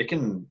 it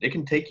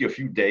can take you a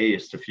few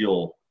days to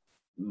feel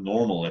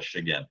normal-ish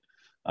again.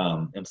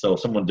 And so if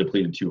someone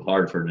depleted too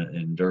hard for an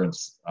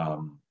endurance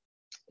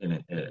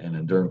an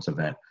endurance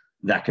event,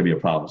 that could be a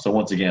problem. So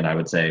once again, I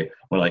would say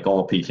when like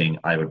all peaking,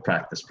 I would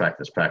practice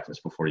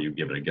before you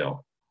give it a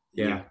go.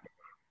 Yeah.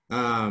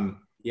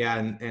 Yeah.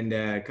 And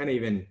kind of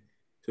even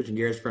switching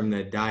gears from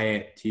the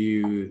diet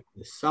to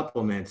the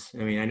supplements.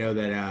 I mean, I know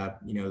that,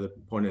 the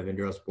point of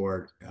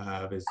EnduroSport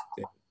is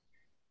to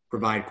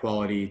provide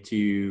quality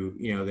to,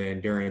 the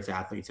endurance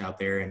athletes out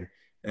there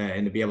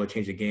and to be able to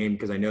change the game.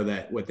 Because I know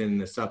that within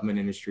the supplement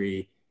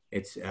industry,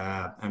 it's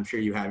I'm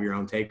sure you have your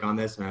own take on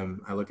this, and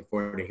I'm looking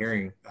forward to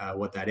hearing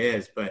what that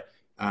is. But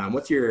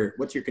what's your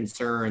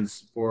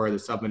concerns for the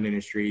supplement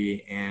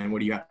industry, and what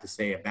do you have to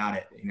say about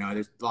it?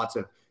 There's lots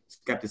of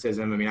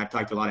skepticism. I mean, I've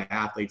talked to a lot of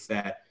athletes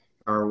that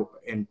are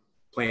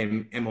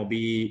playing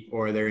MLB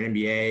or they're in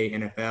NBA,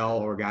 NFL,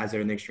 or guys that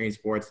are in the extreme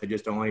sports that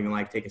just don't even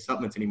like taking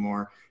supplements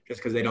anymore just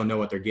because they don't know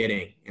what they're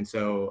getting. And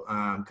so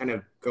kind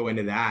of go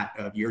into that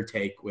of your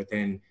take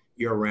within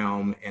your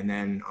realm, and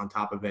then on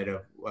top of it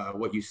of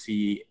what you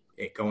see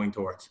it going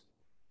towards.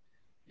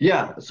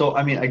 Yeah. So,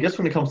 I mean, I guess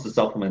when it comes to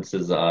supplements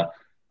is I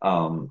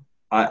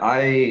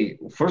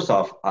first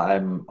off,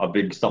 I'm a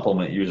big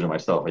supplement user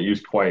myself. I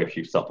use quite a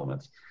few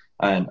supplements.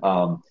 And,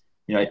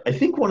 I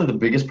think one of the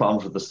biggest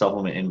problems with the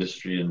supplement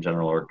industry in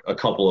general, or a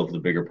couple of the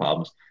bigger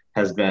problems,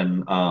 has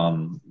been,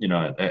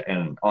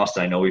 and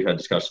Austin, I know we've had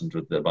discussions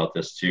about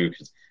this too,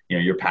 because,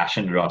 you're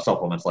passionate about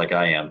supplements like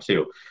I am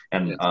too.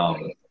 And,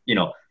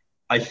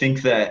 I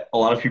think that a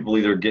lot of people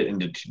either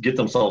get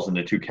themselves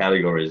into two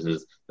categories.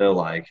 Is they're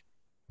like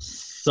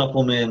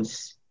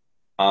supplements.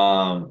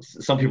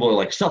 Some people are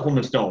like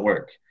supplements don't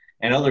work,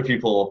 and other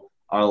people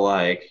are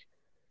like,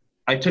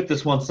 I took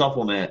this one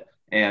supplement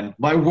and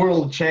my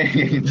world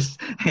changed.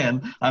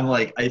 And I'm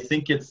like, I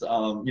think it's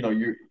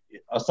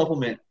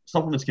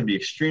supplements can be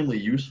extremely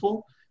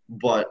useful,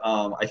 but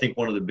I think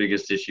one of the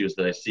biggest issues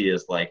that I see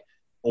is like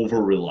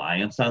over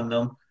reliance on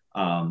them.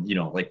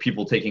 Like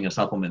people taking a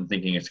supplement and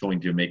thinking it's going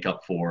to make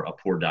up for a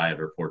poor diet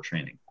or poor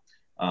training.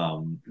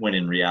 When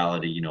in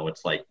reality,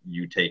 it's like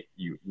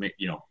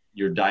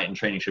your diet and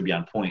training should be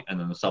on point, and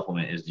then the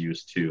supplement is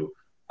used to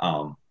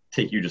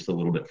take you just a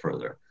little bit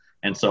further.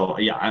 And so,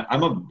 yeah,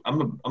 I'm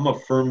a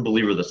firm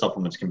believer that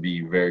supplements can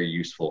be very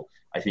useful.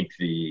 I think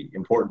the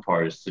important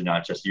part is to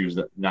not use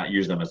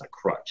them as a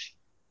crutch.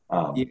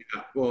 Yeah,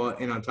 well,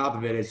 and on top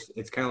of it,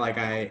 it's kind of like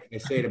I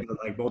say it about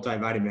like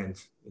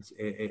multivitamins.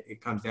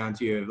 It comes down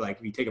to like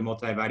if you take a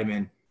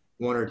multivitamin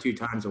 1 or 2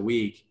 times a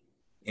week,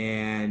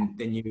 and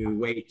then you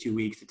wait 2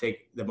 weeks to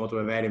take the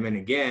multivitamin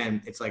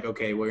again, it's like,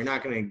 okay, well, you're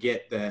not going to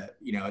get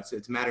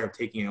it's a matter of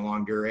taking a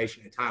long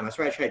duration of time. That's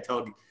why I try to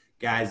tell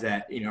guys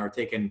that are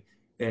taking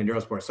the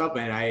EnduroSport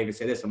supplement. I even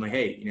say this: I'm like,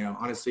 hey,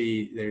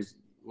 honestly, there's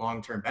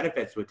long-term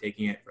benefits with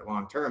taking it for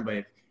long-term, but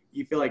if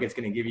you feel like it's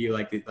going to give you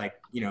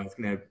it's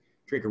going to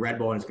drink a Red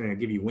Bull and it's going to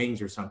give you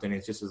wings or something,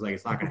 it's just like,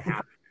 it's not going to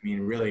happen. I mean,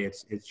 really,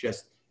 it's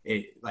just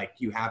like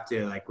you have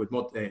to, like with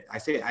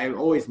I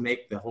always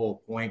make the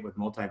whole point with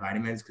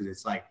multivitamins, because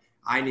it's like,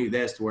 I knew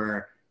this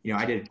where,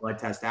 I did a blood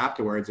test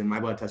afterwards, and my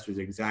blood test was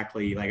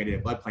exactly like I did a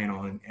blood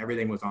panel and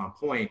everything was on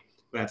point.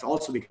 But that's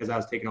also because I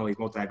was taking all these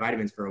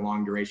multivitamins for a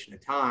long duration of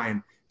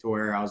time, to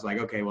where I was like,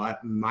 okay, well,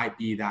 that might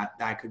be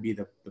that could be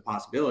the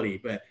possibility,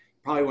 but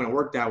probably wouldn't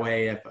work that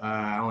way if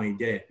I only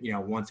did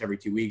it, once every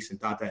 2 weeks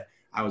and thought that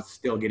I was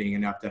still getting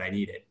enough that I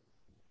needed.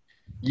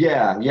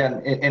 Yeah.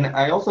 And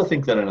I also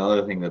think that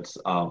another thing that's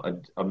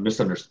a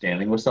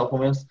misunderstanding with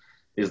supplements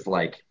is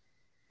like,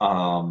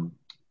 I'm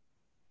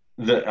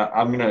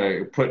going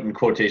to put in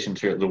quotation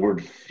to the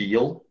word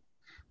feel,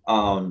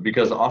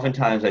 because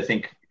oftentimes I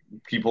think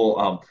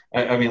people,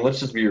 I mean, let's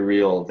just be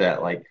real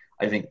that like,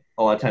 I think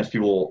a lot of times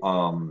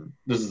people,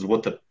 this is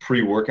what the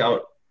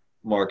pre-workout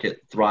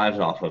market thrives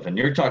off of. And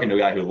you're talking to a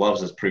guy who loves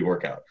his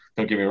pre-workout.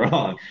 Don't get me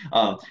wrong.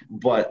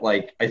 But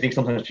like, I think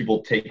sometimes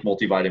people take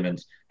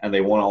multivitamins and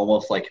they want to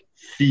almost like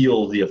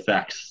feel the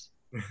effects.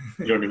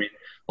 You know what I mean?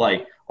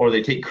 Like, or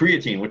they take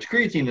creatine, which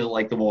creatine is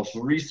like the most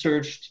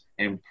researched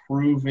and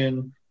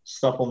proven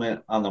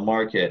supplement on the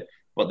market,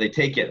 but they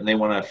take it and they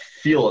want to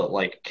feel it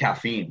like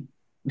caffeine.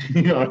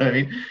 You know what I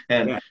mean?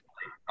 And Yeah.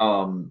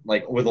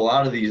 like with a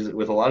lot of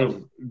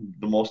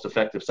the most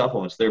effective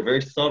supplements, they're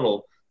very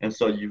subtle. And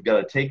so you've got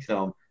to take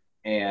them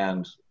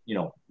and,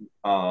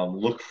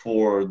 look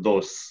for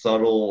those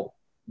subtle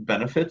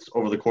benefits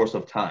over the course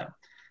of time.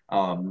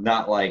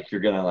 Not like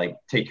you're going to like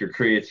take your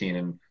creatine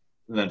and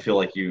then feel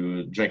like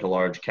you drank a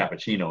large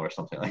cappuccino or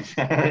something like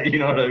that. You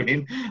know what I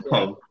mean?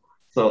 Yeah.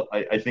 So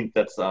I think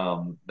that's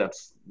another,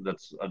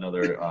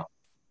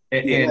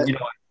 Yeah.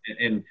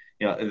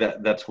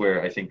 that's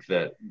where I think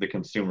that the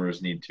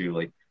consumers need to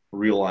like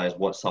realize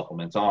what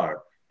supplements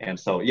are. And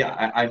so,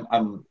 yeah,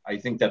 I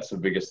think that's the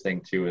biggest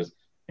thing too, is,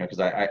 because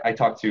I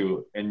talk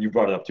to, and you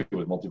brought it up too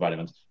with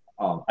multivitamins.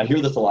 I hear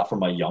this a lot from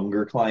my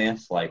younger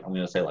clients, like I'm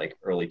going to say like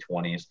early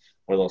 20s,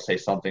 where they'll say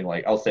something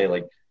like, I'll say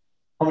like,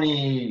 how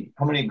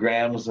many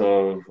grams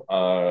of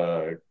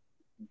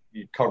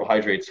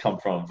carbohydrates come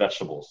from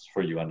vegetables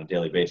for you on a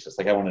daily basis?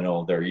 Like, I want to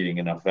know if they're eating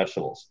enough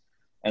vegetables.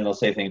 And they'll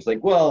say things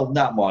like, well,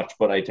 not much,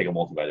 but I take a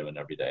multivitamin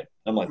every day.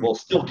 I'm like, well,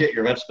 still get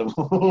your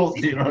vegetables.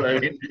 You know what I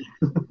mean?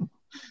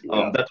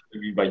 Yeah. That's what I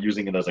mean by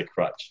using it as a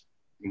crutch.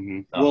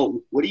 Mm-hmm.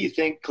 Well, what do you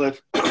think,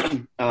 Cliff?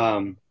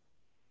 More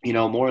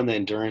in the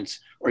endurance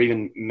or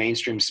even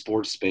mainstream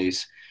sports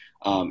space,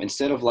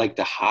 instead of like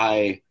the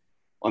high,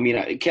 I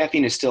mean,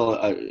 caffeine is still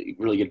a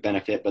really good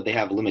benefit, but they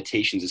have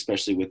limitations,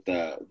 especially with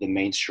the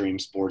mainstream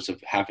sports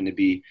of having to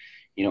be,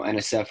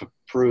 NSF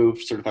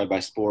approved, certified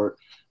by sport.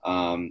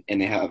 And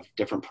they have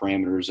different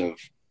parameters of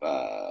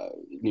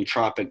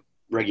nootropic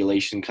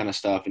regulation kind of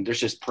stuff. And there's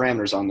just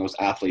parameters on those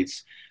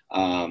athletes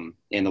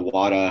in the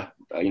WADA,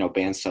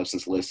 banned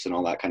substance lists and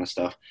all that kind of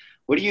stuff.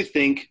 What do you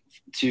think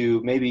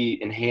to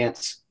maybe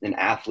enhance an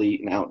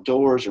athlete in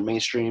outdoors or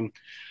mainstream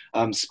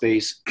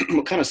space?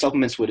 What kind of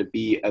supplements would it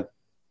be a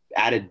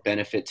added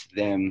benefit to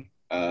them,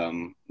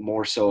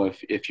 more so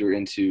if you're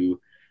into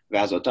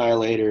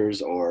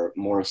vasodilators or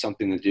more of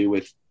something to do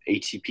with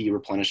ATP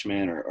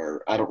replenishment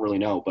or I don't really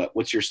know, but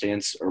what's your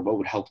stance or what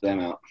would help them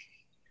out?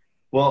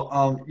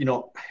 Well,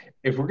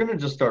 if we're going to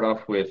just start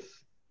off with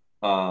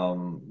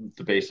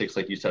the basics,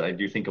 like you said, I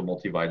do think a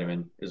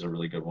multivitamin is a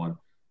really good one.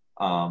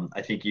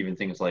 I think even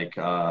things like,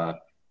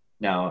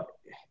 now,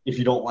 if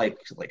you don't like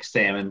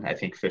salmon, I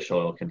think fish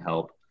oil can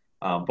help.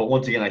 But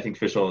once again, I think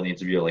fish oil needs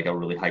to be like a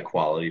really high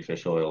quality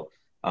fish oil.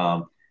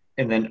 And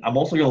then I'm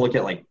also going to look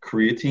at like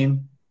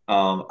creatine.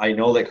 I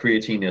know that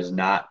creatine is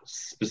not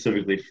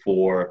specifically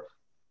for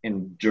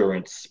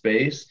endurance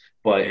space,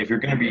 but if you're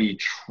going to be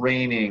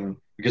training,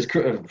 because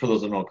for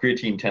those that know,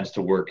 creatine tends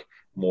to work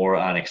more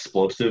on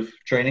explosive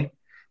training,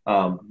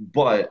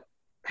 but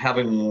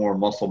having more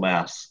muscle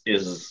mass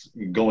is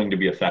going to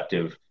be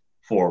effective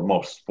for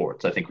most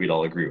sports. I think we'd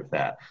all agree with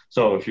that.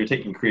 So if you're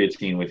taking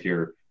creatine with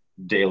your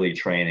daily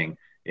training,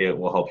 it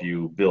will help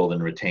you build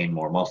and retain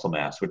more muscle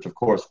mass, which of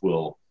course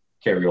will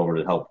carry over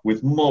to help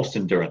with most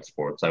endurance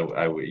sports.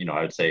 I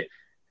would say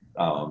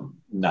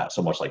not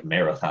so much like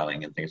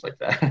marathoning and things like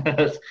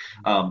that.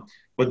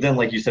 But then,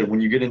 like you said,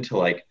 when you get into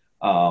like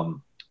a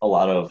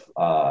lot of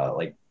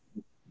like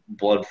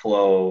blood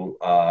flow,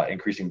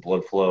 increasing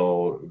blood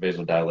flow,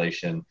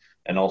 vasodilation,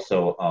 and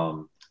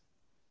also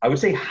I would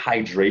say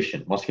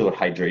hydration. Muscular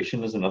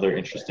hydration is another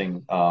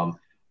interesting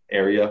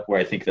area where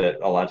I think that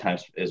a lot of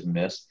times is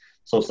missed.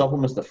 So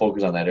supplements that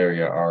focus on that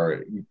area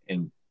are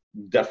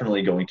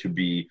definitely going to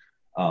be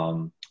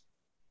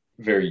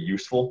very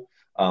useful,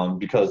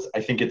 because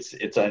I think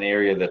it's an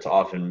area that's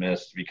often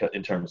missed, because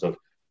in terms of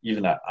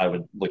even that, I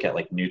would look at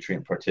like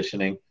nutrient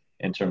partitioning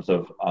in terms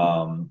of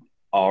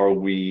are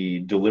we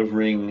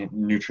delivering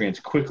nutrients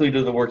quickly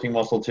to the working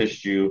muscle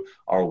tissue?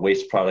 Are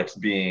waste products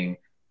being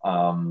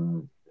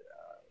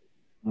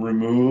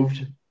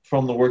removed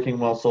from the working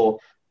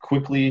muscle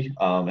quickly?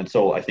 And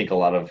so I think a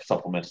lot of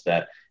supplements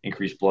that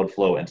increase blood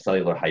flow and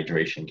cellular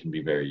hydration can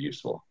be very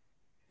useful.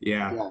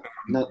 Yeah.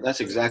 No, that's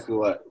exactly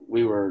what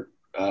we were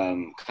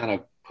kind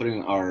of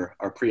putting our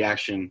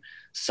pre-action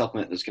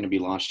supplement that's going to be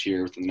launched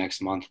here within the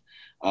next month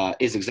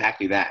is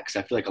exactly that. Because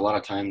I feel like a lot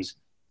of times,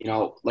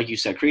 like you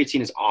said,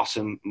 creatine is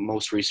awesome,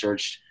 most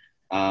researched,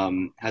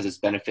 has its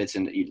benefits,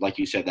 and like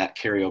you said, that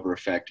carryover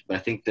effect. But I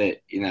think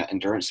that in that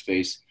endurance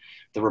space,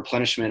 the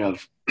replenishment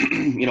of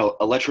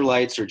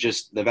electrolytes, or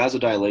just the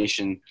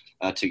vasodilation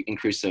to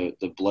increase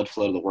the blood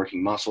flow to the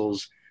working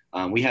muscles.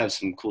 We have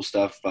some cool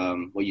stuff.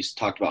 What you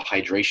talked about,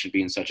 hydration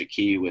being such a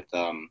key with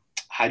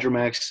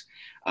Hydromex.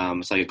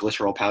 It's like a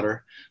glycerol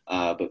powder,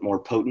 but more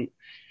potent.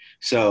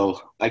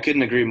 So I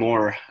couldn't agree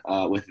more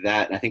with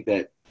that. And I think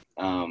that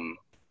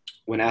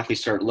when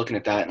athletes start looking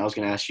at that, and I was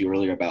going to ask you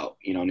earlier about,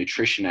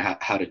 nutrition and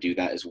how to do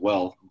that as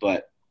well.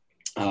 But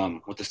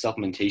with the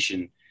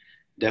supplementation,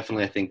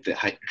 definitely I think that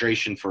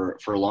hydration for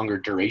a longer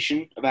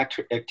duration of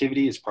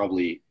activity is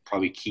probably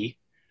key.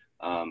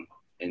 And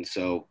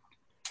so,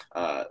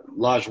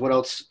 Laj, what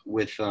else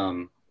with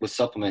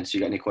supplements?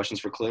 You got any questions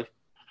for Cliff?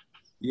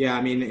 Yeah,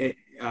 I mean, it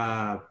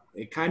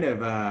kind of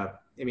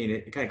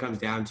comes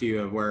down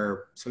to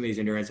where some of these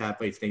endurance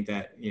athletes think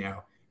that,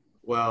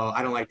 well,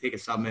 I don't like taking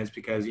supplements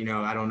because,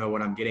 I don't know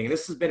what I'm getting. And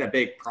this has been a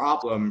big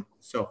problem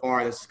so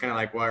far. This is kind of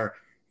like where,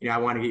 I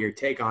want to get your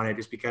take on it,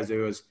 just because it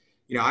was,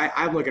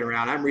 I'm looking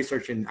around, I have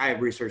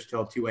researched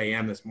till 2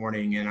 a.m. this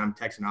morning, and I'm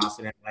texting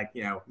Austin at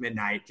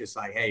midnight, just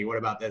like, hey, what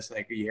about this?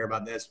 Like, you hear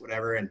about this,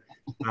 whatever. And,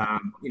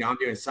 I'm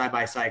doing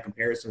side-by-side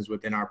comparisons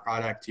within our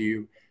product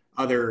to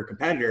other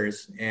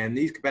competitors. And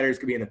these competitors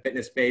could be in the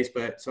fitness space,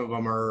 but some of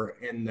them are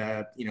in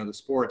the, the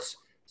sports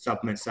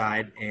supplement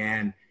side.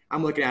 And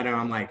I'm looking at them,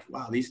 I'm like,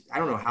 wow, I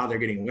don't know how they're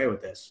getting away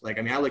with this. Like,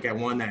 I mean, I look at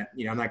one that,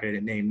 I'm not going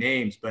to name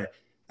names, but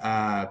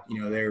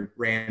they're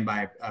ran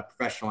by a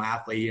professional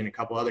athlete and a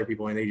couple other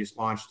people, and they just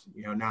launched,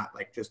 not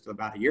like just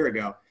about a year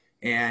ago.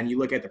 And you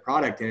look at the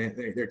product,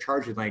 and they're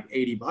charging like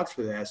 $80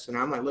 for this. And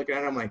I'm like, looking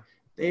at it, I'm like,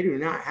 they do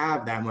not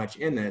have that much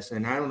in this.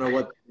 And I don't know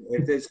if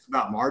it's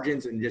about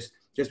margins, and just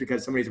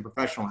because somebody's a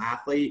professional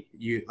athlete,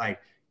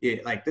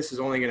 this is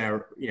only going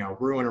to,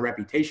 ruin a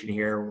reputation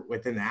here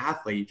within the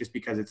athlete, just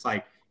because it's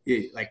like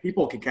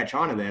people can catch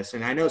on to this.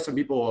 And I know some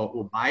people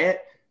will buy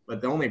it,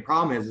 but the only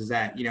problem is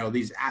that,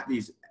 these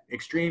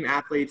extreme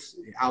athletes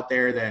out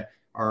there that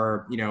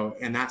are,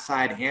 in that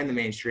side and the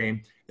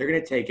mainstream, they're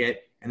going to take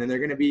it. And then they're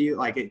going to be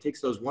like, it takes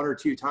those 1 or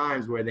 2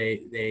 times where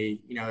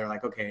they're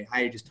like, okay,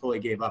 I just totally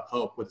gave up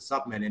hope with the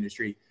supplement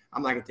industry.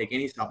 I'm not going to take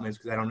any supplements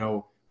because I don't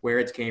know where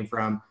it came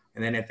from.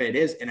 And then if it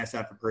is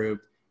NSF approved,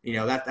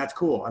 that's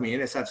cool. I mean,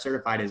 NSF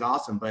certified is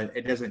awesome, but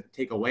it doesn't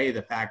take away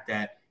the fact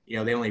that,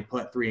 they only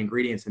put 3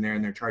 ingredients in there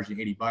and they're charging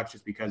 $80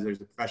 just because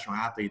there's a professional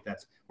athlete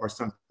or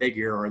some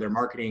figure, or their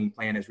marketing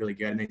plan is really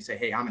good. And they say,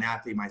 hey, I'm an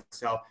athlete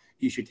myself.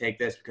 You should take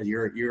this because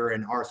you're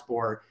in our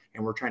sport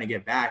and we're trying to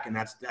get back. And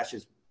that's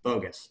just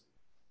bogus.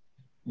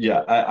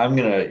 Yeah,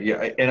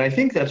 and I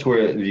think that's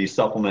where the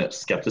supplement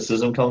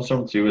skepticism comes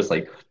from too. Is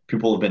like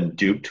people have been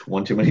duped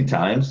one too many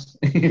times,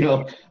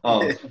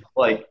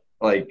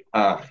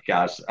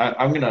 gosh,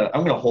 I'm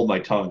gonna hold my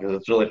tongue because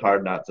it's really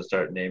hard not to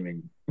start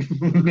naming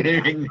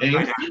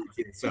names.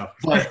 So,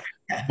 but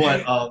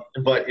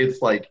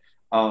it's like,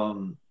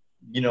 I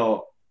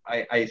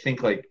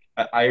think like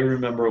I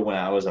remember when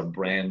I was I was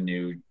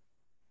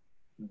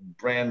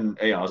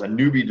a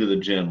newbie to the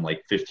gym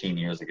like 15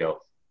 years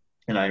ago,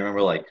 and I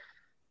remember like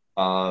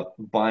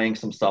buying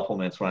some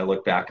supplements. When I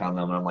look back on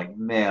them, and I'm like,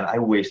 man, I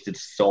wasted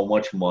so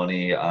much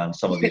money on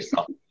some of these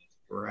supplements.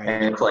 Right.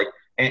 And it's like,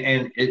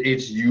 and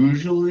it's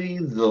usually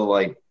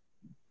the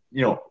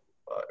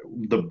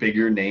the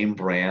bigger name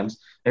brands.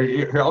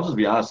 Here, I'll just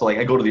be honest. So, like,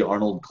 I go to the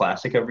Arnold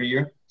Classic every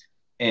year,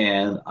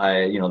 and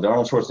the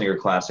Arnold Schwarzenegger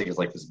Classic is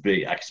like this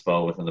big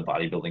expo within the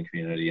bodybuilding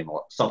community, and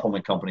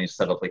supplement companies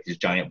set up like these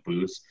giant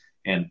booths.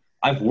 And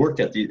I've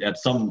worked at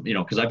some,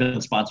 because I've been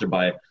sponsored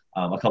by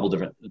a couple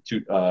different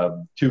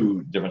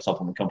two different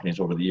supplement companies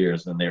over the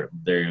years, and they're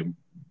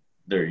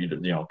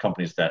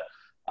companies that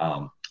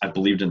I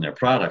believed in their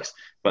products.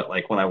 But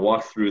like when I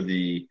walk through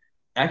the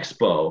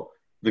expo,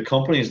 the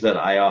companies that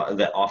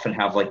that often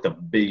have like the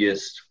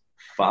biggest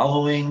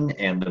following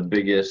and the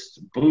biggest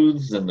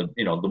booths and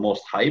the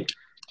most hype,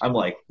 I'm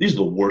like, these are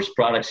the worst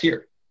products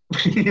here.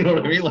 You know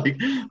what I mean? Like,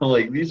 I'm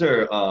like, these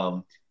are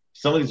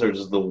some of these are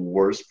just the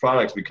worst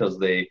products because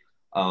they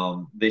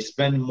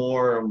spend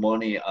more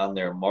money on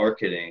their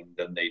marketing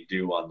than they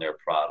do on their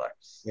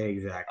products.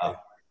 Exactly.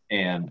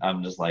 And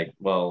I'm just like,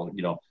 well,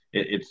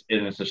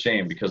 it's a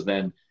shame, because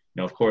then,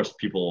 of course,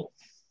 people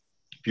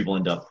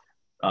end up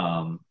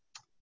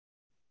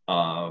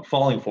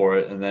falling for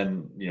it, and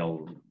then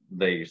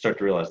they start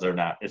to realize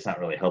it's not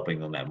really helping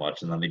them that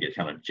much, and then they get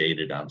kind of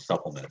jaded on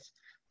supplements.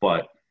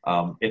 But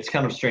it's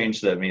kind of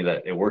strange to me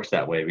that it works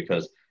that way,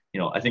 because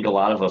I think a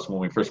lot of us, when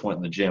we first went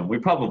in the gym, we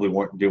probably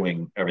weren't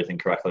doing everything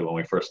correctly when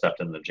we first stepped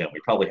in the gym.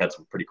 We probably had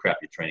some pretty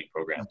crappy training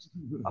programs.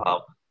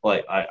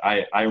 Like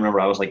I remember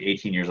I was like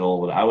 18 years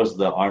old, and I was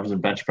the arms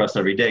and bench press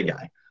every day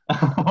guy.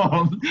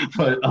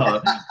 but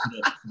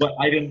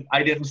I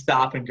didn't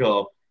stop and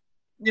go,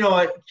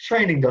 what,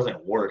 training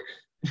doesn't work.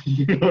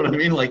 You know what I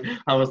mean? Like,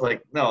 I was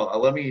like, no,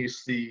 let me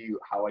see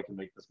how I can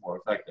make this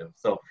more effective.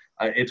 So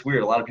it's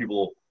weird. A lot of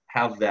people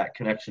have that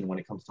connection when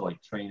it comes to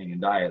like training and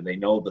diet. They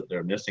know that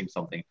they're missing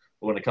something,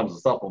 but when it comes to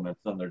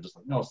supplements, then they're just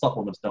like, no,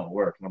 supplements don't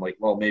work. And I'm like,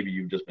 well, maybe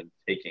you've just been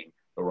taking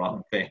the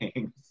wrong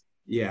things.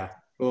 Yeah.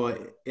 Well,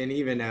 and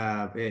even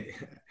I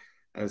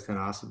was kind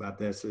of awesome about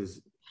this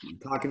is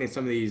talking to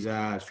some of these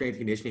strength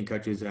conditioning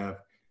coaches that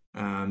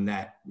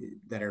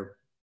are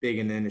big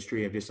in the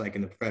industry of just like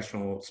in the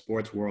professional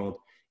sports world,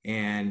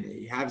 and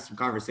you have some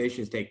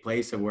conversations take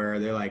place of where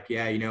they're like,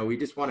 yeah, we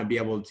just want to be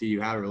able to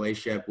have a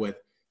relationship with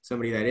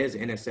somebody that is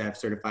NSF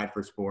certified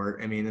for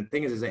sport. I mean, the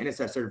thing is that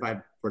NSF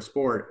certified for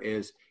sport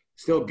is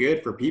still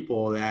good for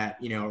people that,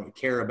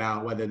 care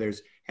about whether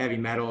there's heavy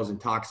metals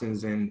and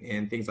toxins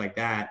and things like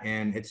that.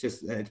 And it's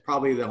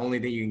probably the only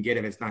thing you can get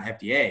if it's not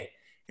FDA.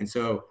 And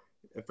so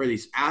for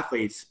these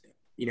athletes,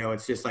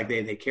 it's just like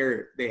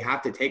they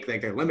have to take,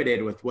 like, they're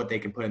limited with what they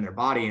can put in their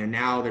body. And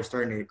now they're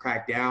starting to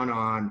crack down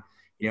on,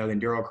 the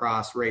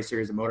endurocross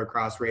racers, the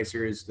motocross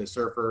racers, the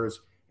surfers,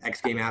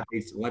 X game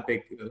athletes,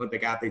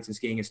 Olympic athletes in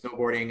skiing and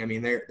snowboarding. I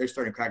mean, they're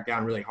starting to crack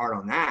down really hard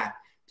on that,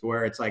 to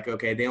where it's like,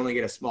 okay, they only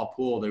get a small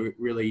pool to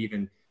really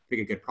even pick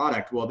a good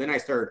product. Well, then I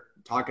start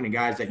talking to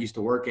guys that used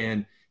to work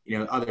in,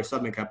 other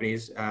supplement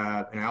companies.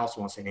 And I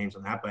also won't say names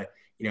on that, but,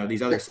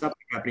 these other supplement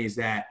companies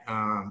that,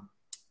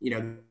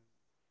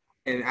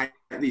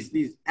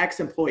 these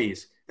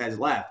ex-employees that has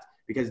left,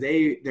 because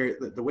they're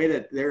the way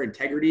that their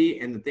integrity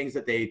and the things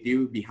that they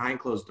do behind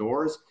closed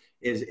doors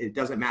it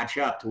doesn't match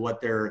up to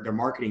what their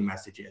marketing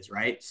message is.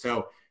 Right.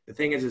 So the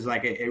thing is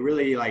like, it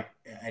really like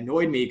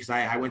annoyed me, because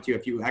I went to a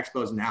few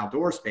expos in the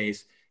outdoor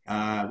space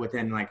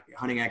within like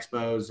hunting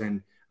expos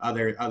and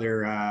other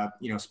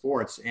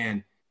sports.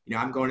 And,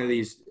 I'm going to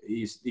these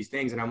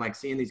things, and I'm like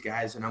seeing these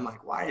guys, and I'm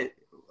like, why?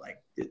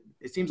 Like,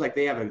 it seems like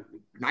they have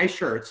nice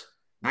shirts,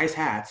 nice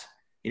hats,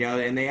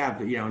 and they have,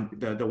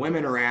 the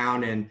women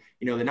around, and,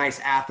 the nice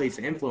athletes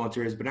and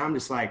influencers. But I'm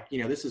just like,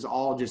 this is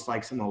all just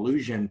like some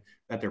illusion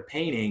that they're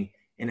painting.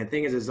 And the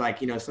thing is like,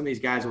 some of these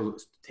guys will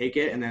take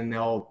it, and then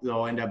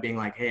they'll end up being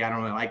like, hey, I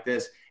don't really like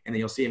this. And then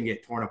you'll see them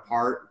get torn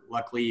apart.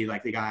 Luckily,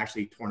 like, they got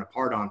actually torn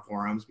apart on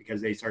forums,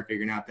 because they start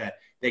figuring out that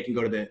they can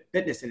go to the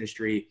fitness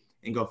industry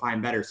and go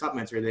find better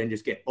supplements, or then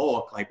just get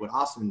bulk, like what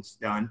Austin's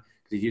done,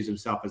 because he's used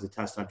himself as a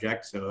test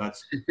subject. So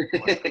that's,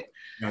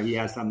 he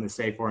has something to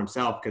say for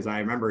himself. Because I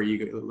remember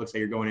it looks like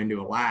you're going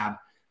into a lab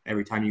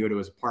every time you go to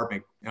his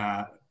apartment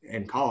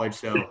in college.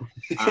 So,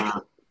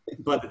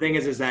 but the thing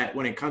is that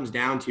when it comes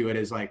down to it,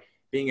 is like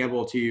being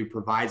able to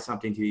provide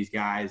something to these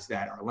guys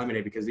that are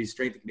limited, because these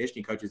strength and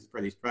conditioning coaches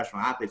for these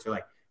professional athletes are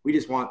like, we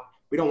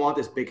don't want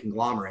this big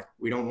conglomerate.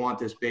 We don't want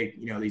this big,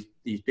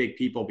 these big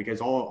people,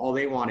 because all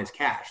they want is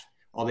cash.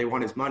 All they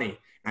want is money.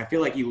 And I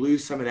feel like you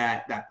lose some of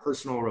that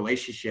personal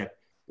relationship,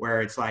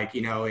 where it's like,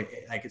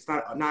 like, it's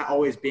not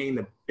always being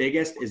the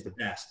biggest is the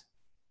best.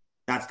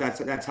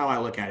 That's how I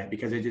look at it,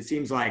 because it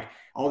seems like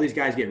all these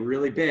guys get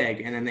really big,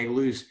 and then they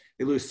lose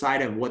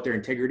sight of what their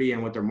integrity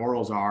and what their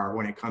morals are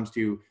when it comes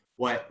to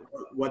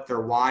what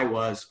their why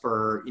was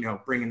for,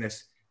 bringing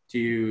this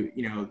to,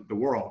 the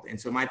world.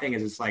 And so my thing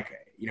is, it's like,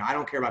 I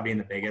don't care about being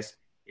the biggest,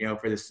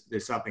 for this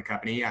supplement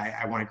company.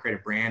 I want to create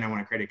a brand. I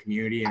want to create a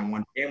community and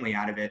one family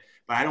out of it,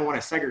 but I don't want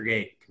to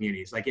segregate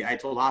communities. Like I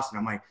told Austin,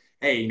 I'm like,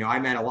 hey, I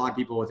met a lot of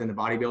people within the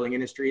bodybuilding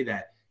industry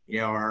that,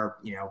 are,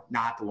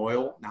 not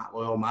loyal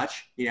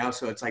much,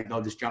 so it's like,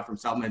 they'll just jump from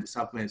supplement to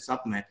supplement to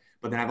supplement.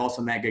 But then I've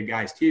also met good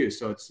guys too.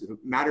 So it's a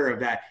matter of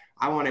that.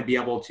 I want to be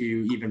able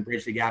to even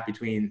bridge the gap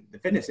between the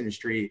fitness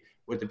industry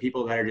with the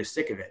people that are just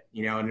sick of it,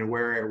 and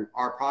where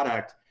our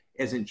product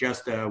isn't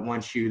just a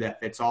one shoe that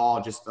fits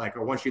all, just like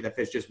a one shoe that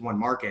fits just one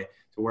market,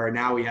 to where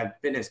now we have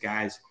fitness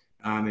guys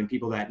and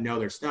people that know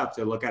their stuff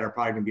to look at our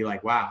product and be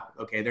like, wow,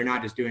 okay, they're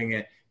not just doing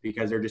it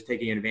because they're just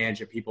taking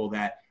advantage of people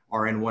that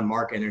are in one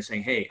market, and they're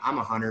saying, hey, I'm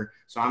a hunter,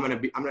 so I'm going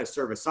to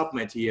serve a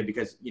supplement to you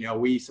because,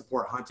 we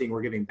support hunting.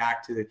 We're giving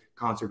back to the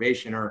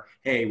conservation, or,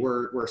 hey,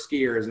 we're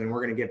skiers and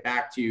we're going to get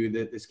back to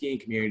the skiing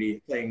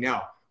community, saying,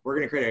 no, we're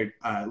going to create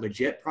a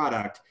legit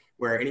product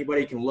where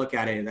anybody can look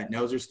at it that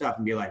knows their stuff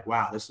and be like,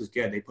 wow, this is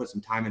good. They put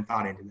some time and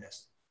thought into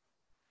this.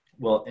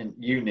 Well, and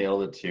you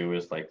nailed it too,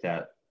 is like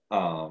that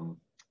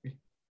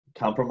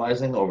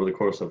compromising over the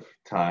course of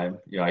time.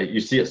 You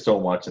see it so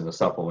much in the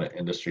supplement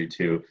industry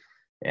too.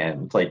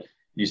 And it's like,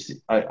 you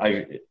see,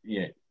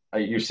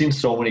 you've seen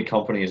so many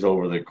companies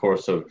over the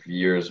course of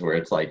years where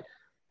it's like,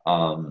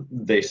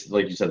 they,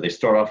 like you said, they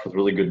start off with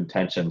really good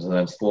intentions, and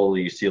then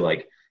slowly you see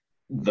like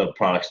the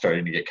product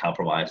starting to get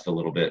compromised a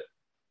little bit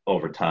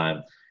over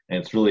time. And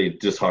it's really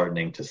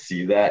disheartening to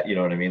see that, you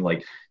know what I mean?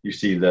 Like you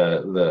see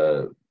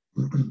the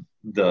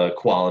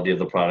quality of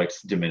the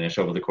products diminish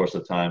over the course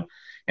of time.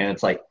 And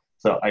it's like,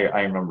 so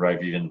I remember I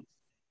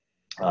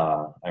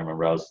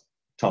was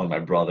telling my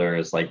brother,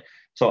 it's like,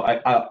 so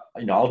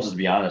I'll just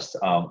be honest.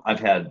 I've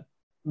had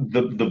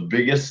the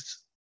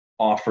biggest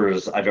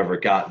offers I've ever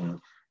gotten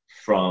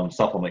from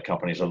supplement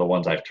companies are the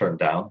ones I've turned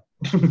down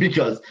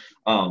because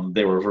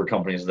they were for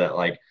companies that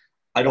like,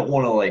 I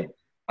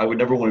would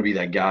never want to be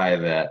that guy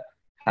that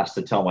has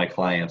to tell my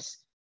clients,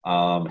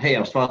 hey,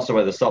 I'm sponsored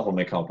by the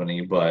supplement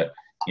company, but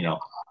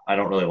I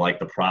don't really like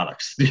the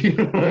products. You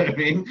know what I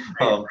mean?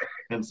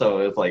 And so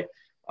it's like,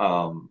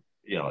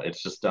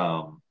 it's just,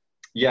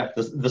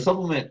 the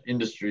supplement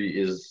industry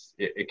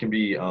it can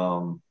be,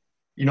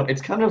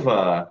 it's kind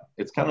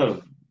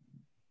of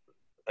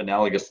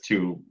analogous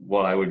to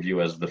what I would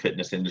view as the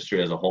fitness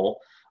industry as a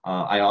whole.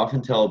 I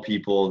often tell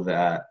people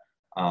that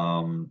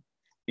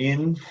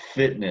in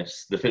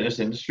the fitness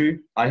industry,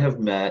 I have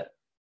met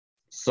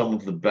some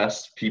of the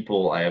best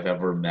people I have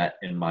ever met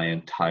in my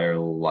entire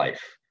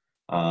life.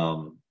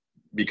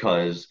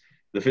 Because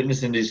the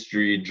fitness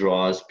industry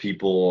draws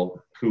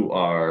people who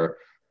are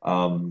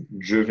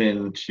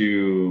driven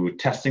to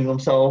testing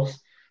themselves.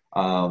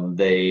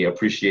 They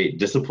appreciate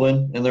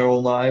discipline in their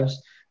own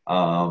lives.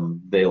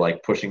 They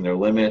like pushing their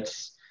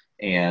limits,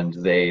 and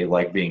they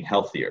like being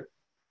healthier.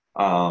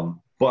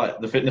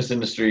 But the fitness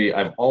industry,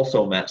 I've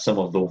also met some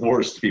of the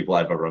worst people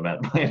I've ever met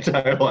in my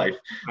entire life,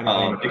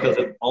 because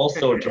it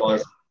also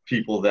draws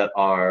people that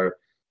are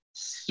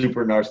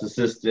super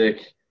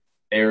narcissistic,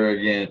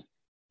 arrogant,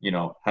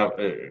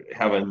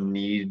 have a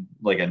need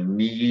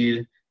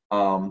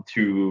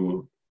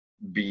to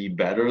be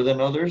better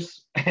than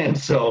others. And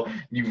so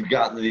you've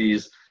got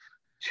these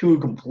two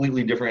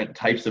completely different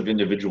types of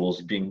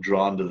individuals being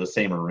drawn to the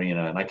same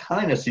arena. And I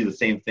kind of see the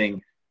same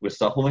thing with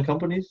supplement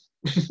companies.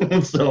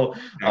 So,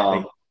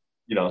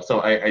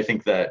 I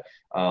think that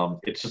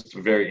it's just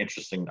very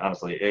interesting,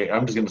 honestly.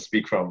 I'm just going to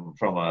speak from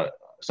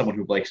someone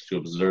who likes to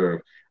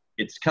observe.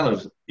 It's kind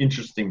of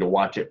interesting to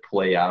watch it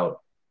play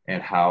out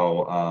and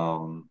how,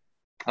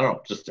 I don't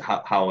know, just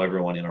how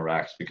everyone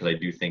interacts, because I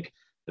do think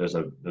there's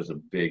a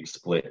big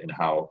split in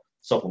how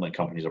supplement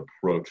companies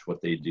approach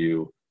what they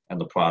do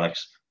and the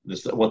products,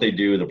 what they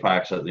do, the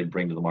products that they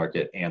bring to the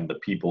market, and the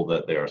people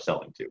that they are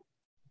selling to.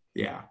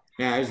 Yeah.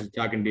 I was just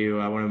talking to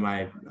one of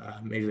my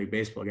Major League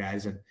Baseball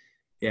guys, and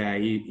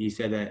he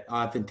said that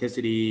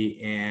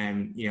authenticity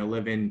and,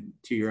 living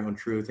to your own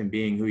truth and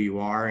being who you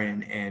are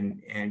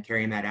and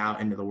carrying that out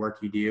into the work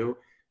you do,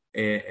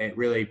 it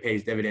really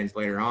pays dividends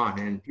later on.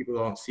 And people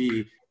don't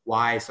see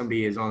why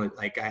somebody is on it.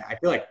 Like, I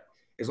feel like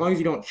as long as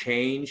you don't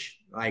change,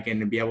 like, and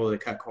to be able to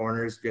cut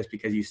corners just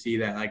because you see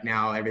that, like,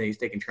 now everything's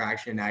taking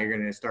traction, now you're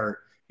going to start,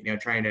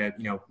 trying to,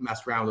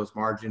 mess around with those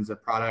margins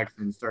of products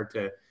and start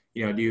to,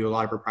 do a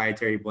lot of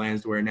proprietary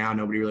blends where now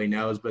nobody really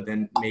knows, but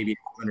then maybe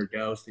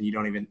underdosed and you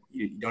don't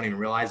even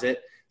realize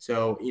it.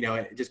 So,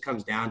 it just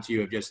comes down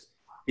to just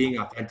being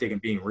authentic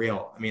and being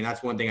real. I mean,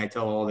 that's one thing I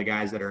tell all the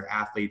guys that are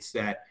athletes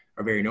that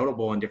are very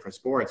notable in different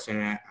sports.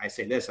 And I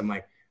say this, I'm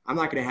like, I'm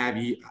not going to have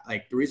you,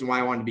 like, the reason why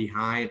I want to be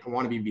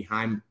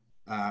behind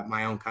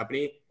my own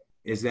company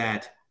is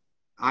that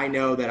I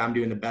know that I'm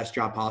doing the best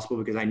job possible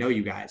because I know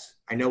you guys.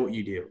 I know what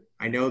you do.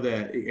 I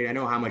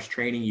know how much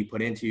training you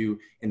put into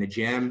in the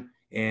gym,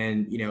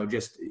 and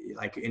just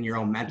like in your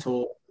own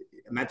mental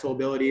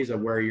abilities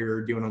of where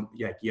you're doing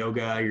like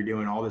yoga, you're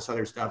doing all this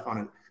other stuff on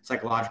a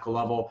psychological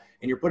level,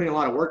 and you're putting a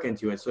lot of work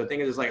into it. So the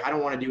thing is like, I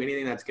don't want to do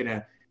anything that's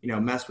gonna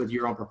mess with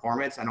your own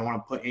performance. I don't want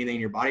to put anything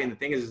in your body. And the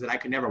thing is that I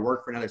could never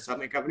work for another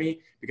supplement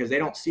company because they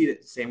don't see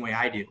it the same way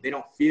I do. They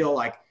don't feel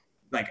like,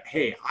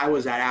 hey, I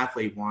was that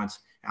athlete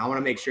once, and I want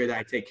to make sure that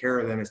I take care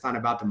of them. It's not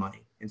about the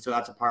money. And so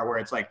that's a part where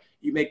it's like,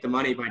 you make the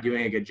money by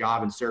doing a good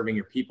job and serving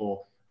your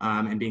people,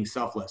 and being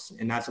selfless.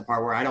 And that's the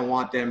part where I don't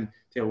want them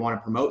to want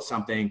to promote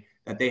something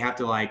that they have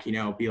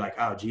to be like,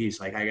 oh geez,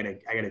 like I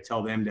gotta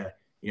tell them to,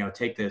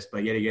 take this,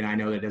 but yet again, I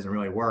know that doesn't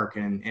really work.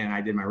 And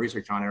I did my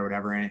research on it or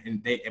whatever,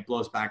 and it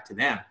blows back to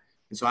them.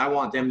 And so I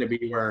want them to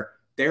be where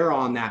they're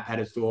on that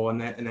pedestal,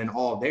 and then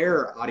all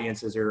their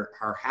audiences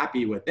are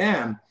happy with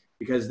them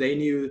because they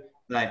knew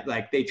that,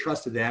 like, they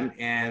trusted them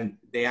and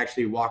they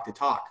actually walked the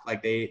talk.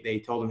 Like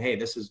they told them, hey,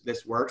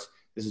 this works.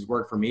 This has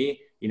worked for me.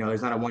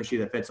 There's not a one shoe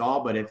that fits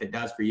all, but if it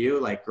does for you,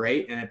 like,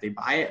 great. And if they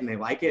buy it and they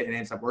like it and it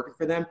ends up working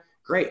for them,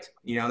 great.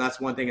 And that's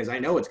one thing is I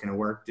know it's going to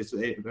work. Just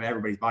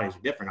everybody's bodies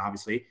are different,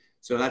 obviously.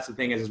 So that's the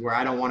thing is where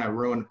I don't want to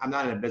ruin. I'm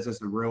not in a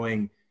business of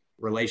ruining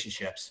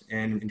relationships,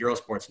 and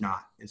EnduroSport's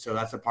not. And so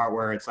that's the part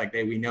where it's like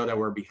we know that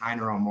we're behind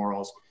our own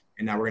morals,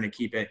 and that we're going to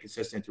keep it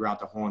consistent throughout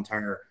the whole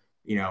entire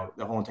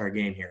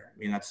game here. I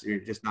mean, you're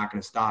just not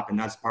going to stop. And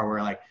that's the part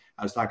where, like,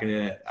 I was talking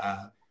to one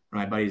of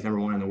my buddies,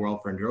 #1 in the world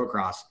for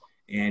endurocross,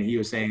 and he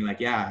was saying, like,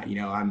 yeah,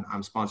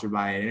 I'm sponsored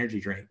by an energy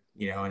drink,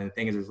 and the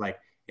thing is like,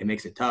 it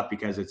makes it tough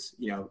because it's,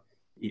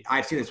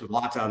 I've seen this with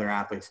lots of other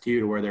athletes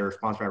too, to where they're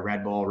sponsored by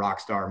Red Bull,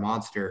 Rockstar,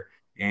 Monster.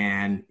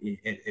 And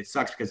it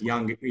sucks because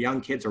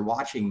young kids are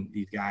watching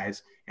these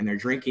guys and they're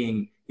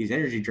drinking these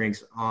energy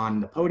drinks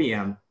on the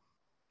podium.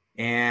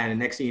 And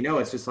next thing you know,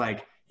 it's just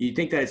like, you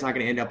think that it's not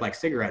going to end up like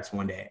cigarettes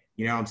one day.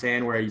 You know what I'm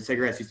saying? Where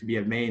cigarettes used to be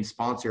a main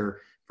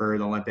sponsor for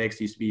the Olympics,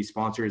 used to be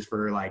sponsors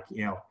for like,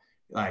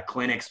 like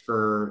clinics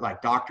for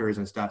like doctors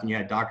and stuff. And you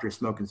had doctors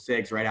smoking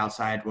cigs right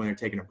outside when they're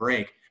taking a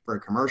break for a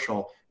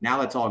commercial. Now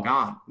that's all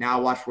gone.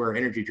 Now watch where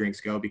energy drinks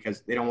go,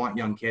 because they don't want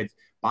young kids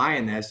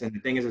buying this. And the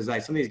thing is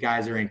like some of these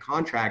guys are in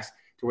contracts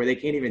to where they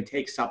can't even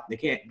they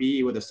can't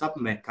be with a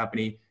supplement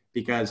company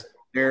because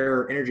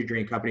their energy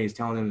drink company is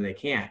telling them that they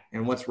can't.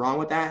 And what's wrong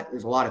with that?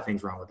 There's a lot of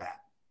things wrong with that.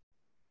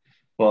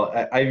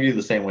 Well, I view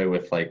the same way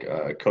with like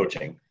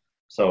coaching.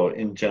 So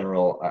in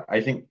general,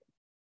 I think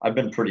I've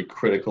been pretty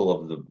critical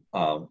of the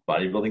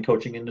bodybuilding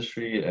coaching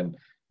industry, and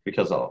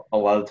because a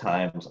lot of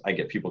times I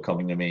get people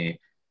coming to me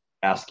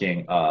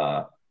asking,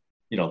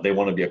 they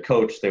want to be a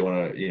coach, they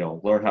want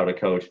to, learn how to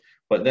coach,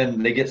 but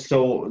then they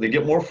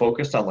get more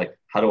focused on like,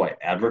 how do I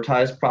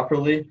advertise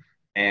properly,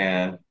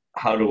 and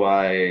how do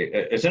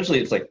essentially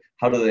it's like,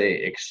 how do they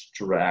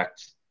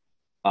extract,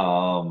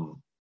 how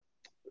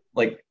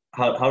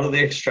do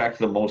they extract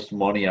the most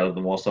money out of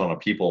the most amount of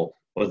people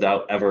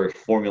without ever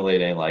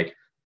formulating like,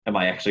 am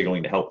I actually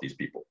going to help these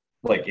people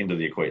like into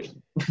the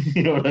equation?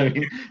 You know what I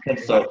mean? And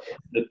so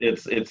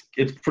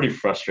it's pretty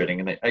frustrating.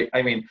 And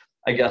I mean,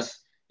 I guess,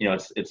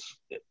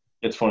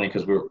 it's funny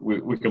because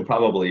we can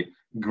probably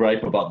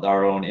gripe about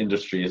our own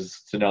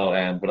industries to no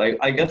end, but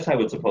I guess I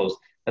would suppose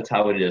that's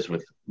how it is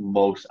with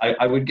most,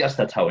 I would guess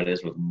that's how it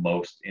is with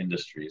most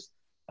industries.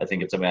 I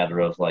think it's a matter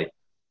of like,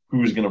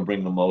 who's going to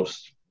bring the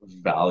most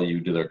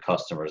value to their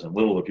customers. And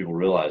little do people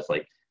realize,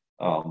 like,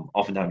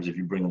 oftentimes if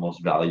you bring the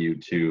most value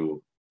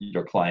to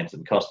your clients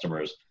and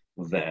customers,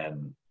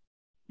 then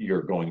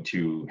you're going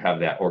to have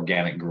that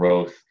organic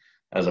growth,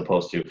 as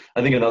opposed to,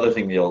 I think another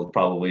thing you'll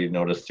probably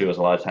notice too is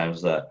a lot of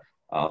times that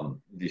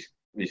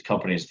these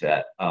companies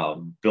that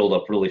build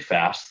up really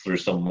fast through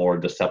some more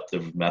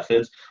deceptive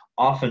methods,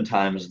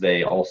 oftentimes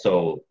they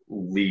also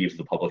leave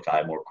the public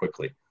eye more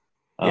quickly.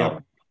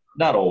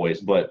 Not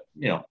always, but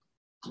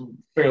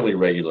fairly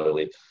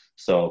regularly.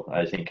 So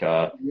I think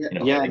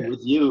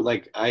with you,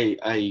 like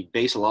I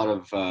base a lot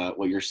of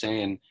what you're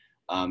saying.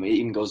 It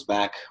even goes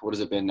back, what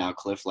has it been now,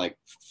 Cliff, like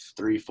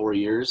 3-4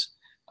 years?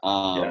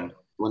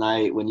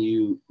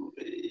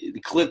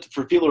 Cliff,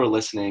 for people who are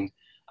listening,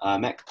 I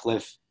met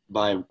Cliff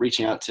by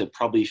reaching out to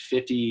probably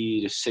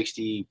 50 to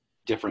 60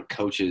 different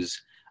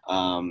coaches,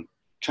 trying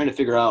to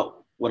figure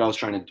out what I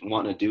was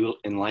want to do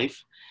in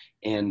life.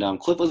 And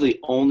Cliff was the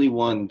only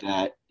one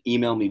that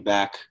emailed me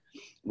back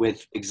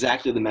with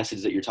exactly the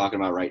message that you're talking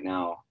about right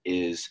now,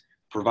 is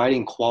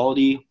providing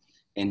quality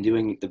and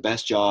doing the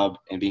best job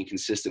and being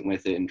consistent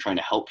with it and trying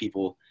to help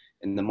people,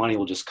 and the money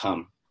will just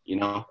come,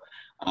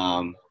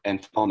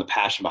 and following the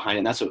passion behind it.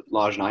 And that's what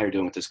Laj and I are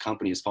doing with this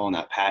company, is following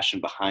that passion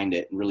behind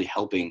it and really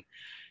helping,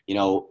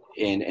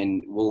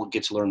 and we'll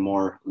get to learn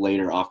more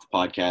later off the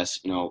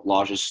podcast,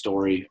 Laj's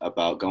story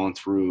about going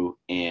through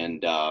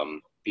and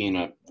being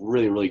a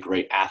really, really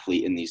great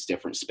athlete in these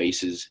different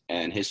spaces,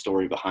 and his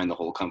story behind the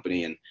whole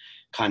company, and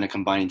kind of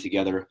combining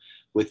together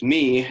with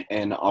me,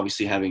 and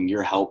obviously having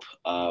your help,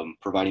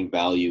 providing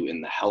value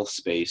in the health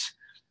space.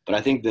 But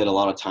I think that a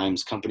lot of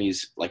times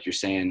companies, like you're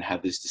saying,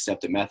 have these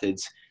deceptive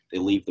methods. They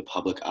leave the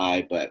public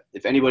eye. But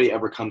if anybody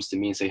ever comes to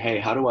me and say, hey,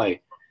 how do I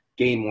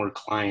gain more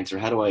clients, or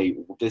how do I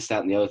this,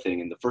 that, and the other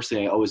thing? And the first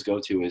thing I always go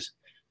to is,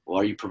 well,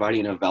 are you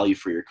providing enough value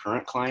for your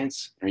current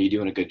clients? Or are you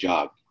doing a good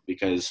job?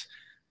 Because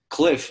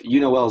Cliff,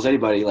 well as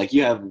anybody, like,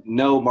 you have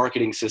no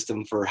marketing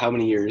system for how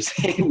many years?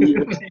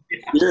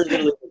 you're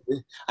literally,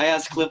 I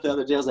asked Cliff the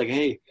other day, I was like,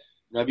 hey,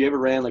 have you ever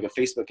ran like a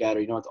Facebook ad,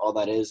 or what all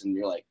that is? And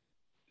you're like,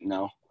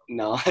 no,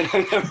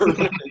 I've never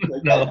run anything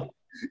like that.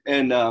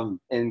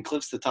 And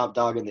Cliff's the top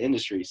dog in the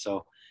industry.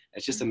 So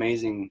it's just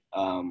amazing,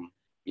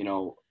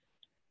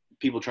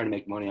 people trying to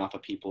make money off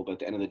of people. But at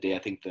the end of the day, I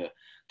think the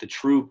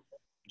true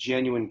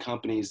genuine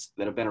companies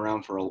that have been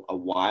around for a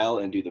while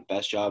and do the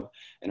best job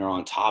and are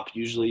on top,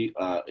 usually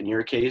in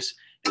your case,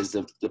 is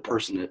the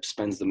person that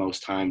spends the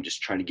most time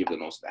just trying to give the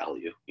most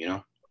value,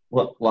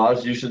 Well,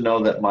 Lars, you should know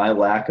that my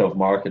lack of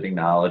marketing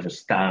knowledge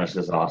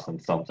astonishes Austin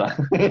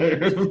sometimes.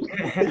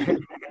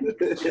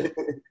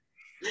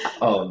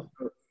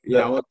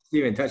 What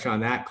Steven touched on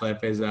that,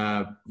 Cliff, is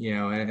and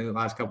the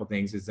last couple of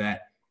things is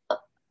that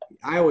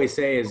I always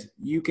say is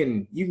you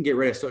can get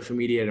rid of social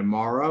media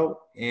tomorrow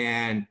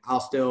and I'll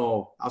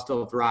still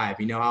thrive.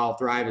 How I'll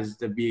thrive is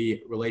to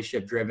be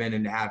relationship driven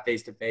and to have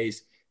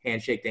face-to-face,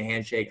 handshake to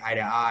handshake, eye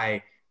to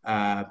eye,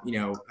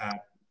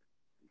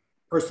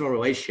 personal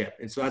relationship.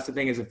 And so that's the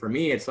thing, is that for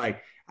me, it's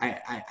like,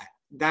 I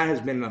that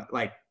has been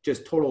like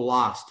just total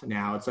lost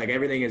now. It's like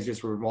everything is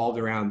just revolved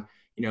around,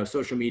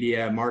 social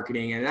media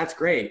marketing, and that's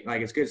great.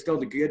 Like, it's still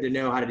good to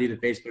know how to do the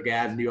Facebook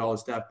ads and do all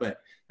this stuff. But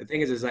the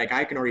thing is like,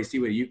 I can already see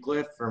with you,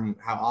 Cliff, from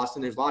how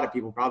Austin, there's a lot of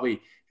people probably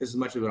just as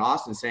much as what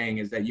Austin's saying,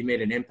 is that you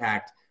made an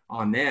impact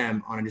on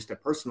them on just a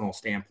personal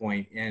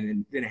standpoint. And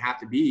it didn't have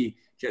to be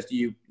just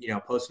you,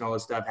 posting all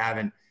this stuff,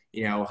 having,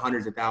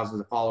 hundreds of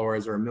thousands of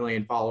followers or 1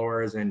 million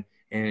followers and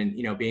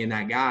being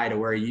that guy to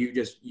where you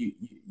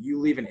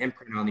leave an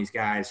imprint on these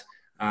guys,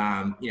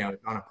 on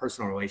a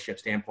personal relationship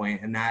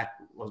standpoint. And that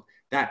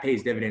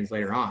pays dividends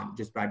later on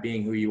just by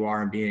being who you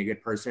are and being a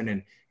good person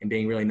and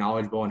being really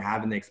knowledgeable and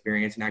having the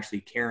experience and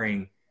actually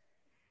caring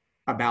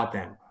about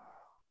them.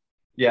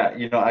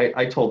 Yeah.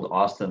 I told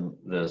Austin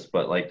this,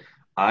 but like,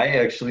 I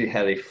actually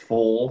had a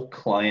full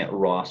client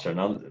roster.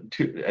 Now,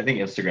 I think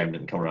Instagram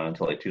didn't come around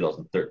until like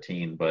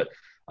 2013, but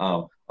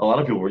a lot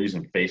of people were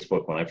using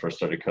Facebook when I first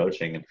started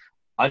coaching, and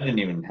I didn't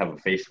even have a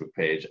Facebook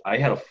page. I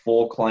had a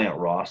full client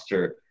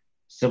roster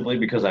simply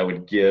because I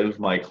would give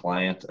my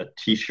clients a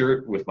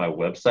T-shirt with my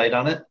website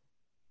on it.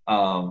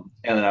 And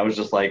then I was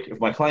just like, if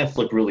my clients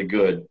look really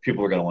good,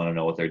 people are going to want to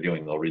know what they're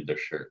doing. They'll read their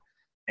shirt.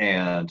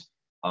 And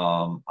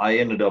I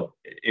ended up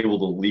able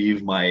to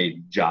leave my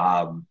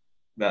job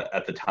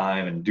at the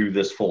time and do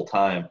this full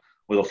time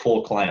with a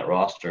full client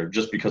roster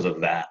just because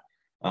of that.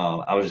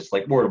 I was just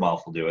like, word of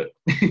mouth will do it.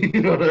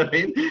 You know what I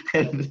mean?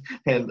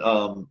 And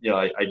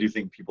I do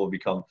think people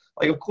become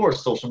like, of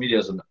course, social media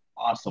is an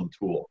awesome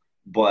tool,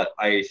 but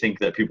I think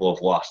that people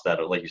have lost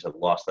that, like you said,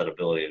 lost that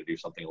ability to do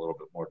something a little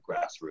bit more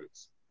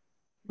grassroots.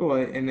 Well,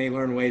 and they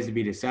learn ways to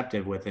be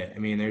deceptive with it. I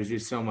mean, there's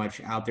just so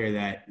much out there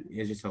that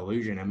is just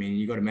illusion. I mean,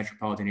 you go to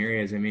metropolitan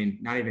areas, I mean,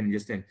 not even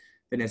just in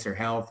fitness or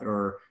health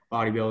or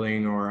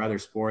bodybuilding or other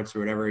sports or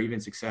whatever, even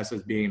success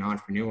as being an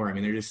entrepreneur. I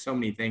mean, there's just so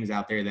many things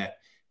out there that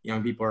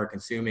young people are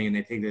consuming and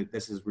they think that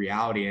this is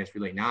reality, and it's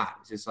really not.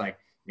 It's just like,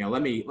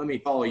 let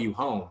me follow you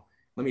home.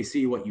 Let me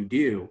see what you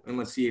do, and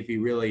let's see if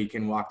you really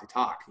can walk the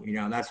talk.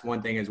 And that's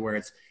one thing is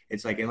where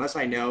it's like, unless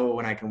I know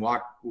when I can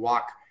walk,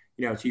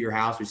 to your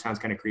house, which sounds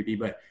kind of creepy,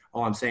 but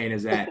all I'm saying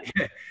is that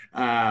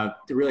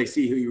to really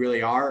see who you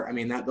really are. I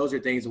mean, those are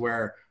things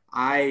where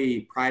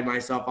I pride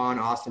myself on,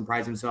 Austin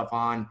prides himself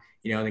on,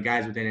 the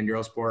guys within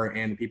EnduroSport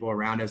and the people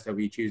around us that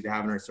we choose to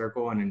have in our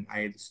circle. And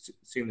I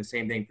assume the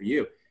same thing for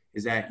you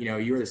is that,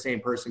 you're the same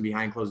person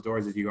behind closed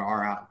doors as you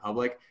are out in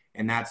public.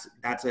 And that's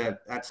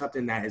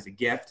something that is a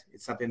gift.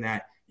 It's something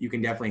that you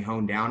can definitely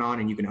hone down on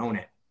and you can own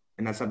it.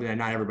 And that's something that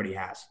not everybody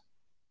has.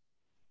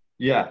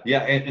 Yeah.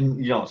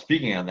 And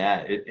speaking on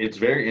that, it's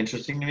very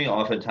interesting to me.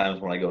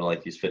 Oftentimes when I go to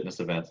like these fitness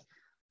events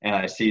and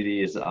I see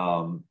these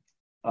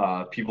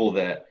people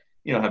that,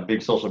 have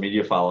big social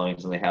media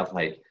followings and they have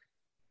like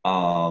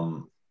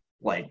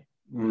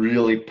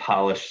really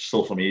polished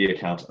social media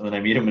accounts. And then I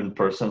meet them in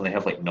person and they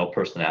have like no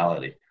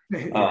personality.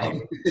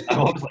 I'm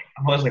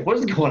always like, what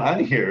is going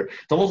on here?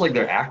 It's almost like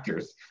they're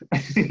actors.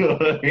 You know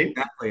what I mean?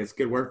 Exactly. It's a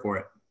good word for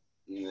it.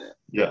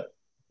 Yeah.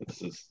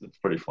 It's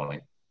pretty funny.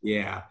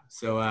 Yeah.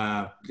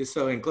 So just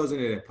so in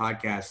closing of the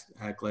podcast,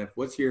 Cliff,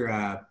 what's your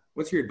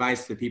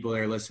advice to the people that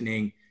are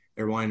listening?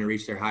 They're wanting to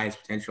reach their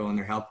highest potential in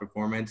their health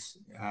performance,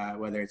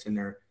 whether it's in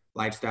their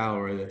lifestyle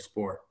or their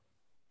sport.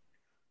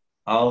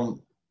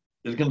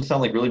 It's going to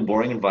sound like really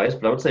boring advice,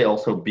 but I would say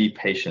also be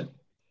patient.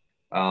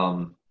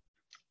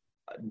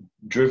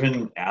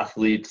 Driven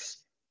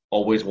athletes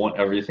always want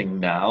everything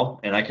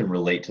now, and I can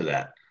relate to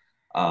that.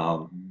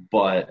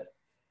 But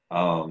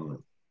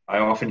I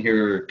often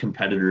hear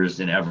competitors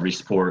in every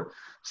sport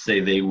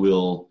say they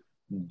will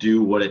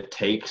do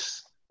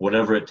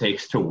whatever it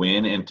takes to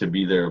win and to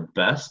be their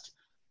best.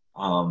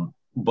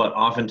 But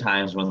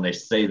oftentimes when they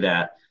say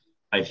that,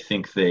 I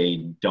think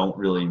they don't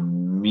really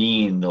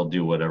mean they'll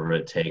do whatever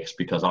it takes,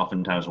 because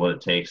oftentimes what it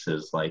takes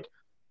is like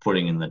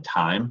putting in the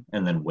time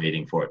and then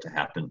waiting for it to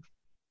happen.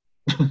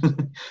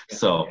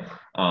 So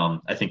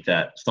I think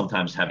that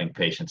sometimes having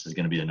patience is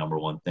going to be the number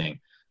one thing,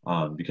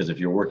 because if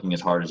you're working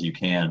as hard as you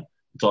can,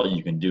 it's all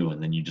you can do,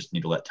 and then you just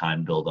need to let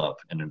time build up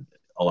and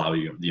allow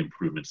you the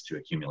improvements to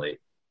accumulate.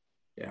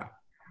 Yeah,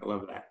 I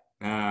love that.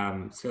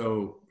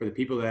 So for the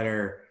people that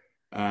are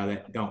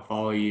that don't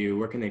follow you,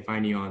 where can they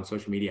find you on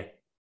social media?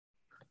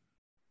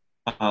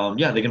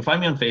 They can find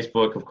me on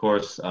Facebook, of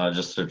course.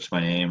 Just search my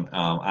name.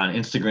 On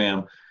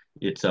Instagram,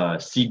 it's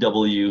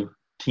CW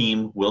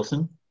Team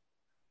Wilson.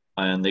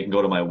 And they can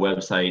go to my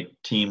website,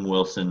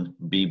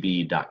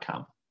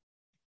 teamwilsonbb.com.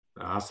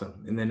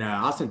 Awesome. And then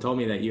Austin told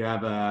me that you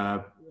have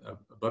a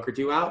book or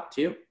two out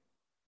too.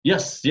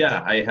 Yes.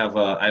 Yeah. I have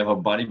a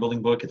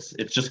bodybuilding book. It's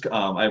just,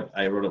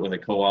 I wrote it with a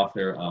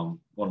co-author,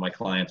 one of my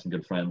clients and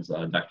good friends,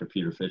 Dr.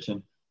 Peter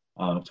Fitchen.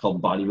 It's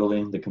called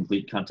Bodybuilding, the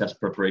Complete Contest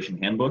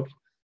Preparation Handbook.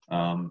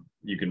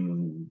 You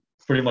can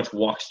pretty much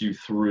walks you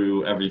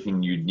through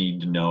everything you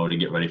need to know to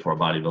get ready for a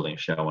bodybuilding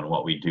show and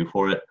what we do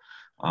for it.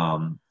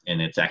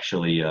 And it's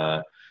actually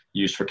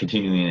used for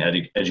continuing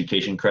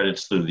education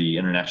credits through the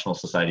International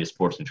Society of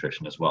Sports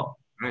Nutrition as well.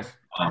 Nice.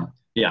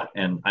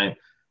 And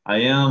I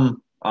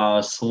am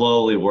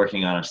slowly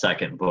working on a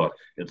second book.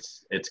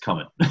 It's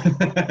coming.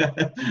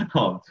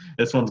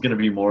 This one's going to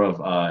be more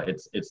of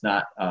it's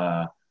not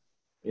a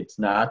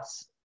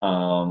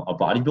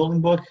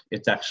bodybuilding book.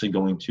 It's actually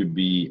going to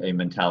be a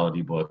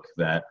mentality book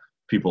that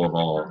people of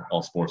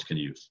all sports can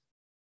use.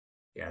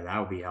 Yeah, that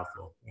would be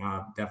helpful.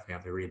 Definitely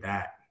have to read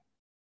that.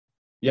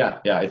 Yeah.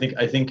 I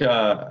think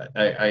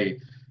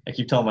I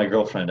keep telling my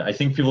girlfriend, I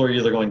think people are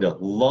either going to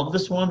love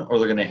this one or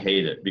they're going to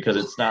hate it, because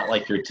it's not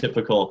like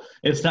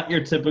it's not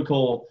your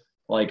typical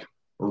like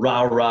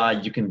rah,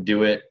 you can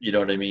do it, you know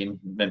what I mean,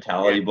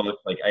 mentality book.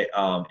 Like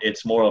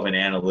it's more of an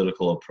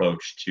analytical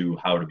approach to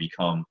how to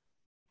become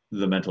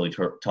the mentally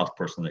tough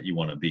person that you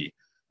want to be.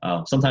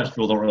 Sometimes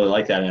people don't really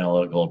like that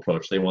analytical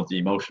approach. They want the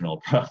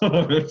emotional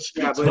approach.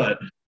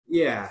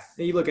 Yeah,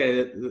 you look at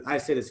it. I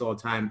say this all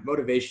the time.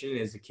 Motivation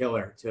is the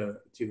killer to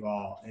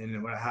all.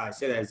 And how I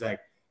say that is like,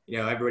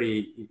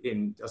 everybody,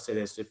 and I'll say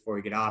this before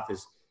we get off,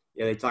 is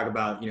they talk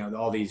about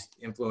all these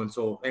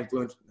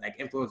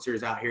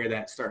influencers out here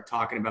that start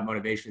talking about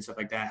motivation and stuff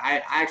like that.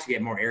 I actually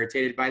get more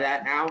irritated by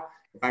that now.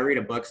 If I read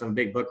a book, so I'm a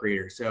big book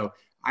reader, so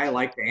I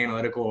like the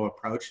analytical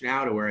approach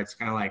now, to where it's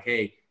kind of like,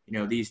 hey,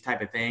 these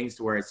type of things,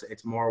 to where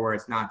it's more where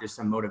it's not just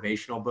some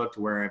motivational book,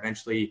 to where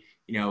eventually,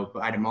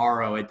 by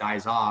tomorrow it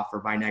dies off, or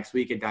by next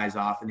week it dies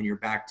off, and then you're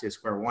back to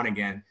square one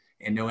again.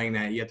 And knowing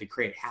that you have to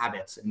create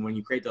habits. And when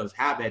you create those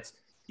habits,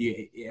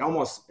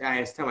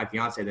 I tell my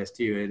fiance this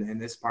too,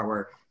 and this part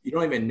where you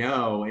don't even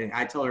know, and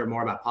I tell her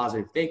more about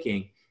positive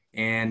thinking.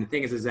 And the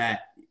thing is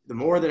that the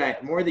more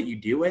that you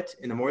do it,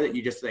 and the more that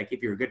you just like,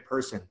 if you're a good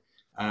person,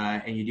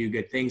 and you do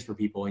good things for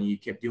people, and you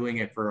keep doing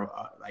it for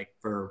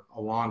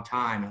a long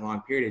time, a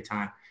long period of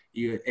time,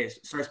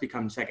 it starts to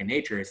become second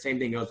nature. The same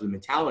thing goes with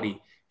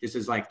mentality. Just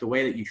as like the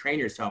way that you train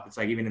yourself, it's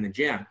like even in the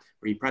gym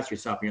where you press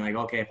yourself and you're like,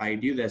 okay, if I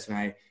do this and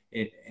I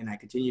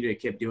continue to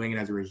keep doing it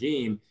as a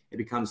regime, it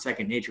becomes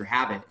second nature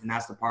habit. And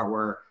that's the part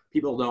where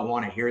people don't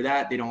want to hear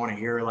that. They don't want to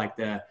hear like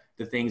the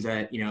things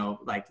that,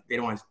 like they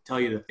don't want to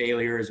tell you the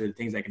failures or the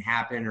things that can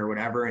happen or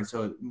whatever. And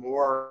so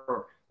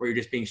more where you're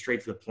just being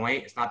straight to the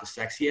point. It's not the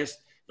sexiest,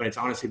 but it's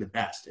honestly the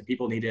best. And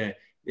people need to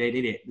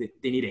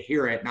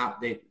hear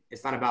it.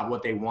 It's not about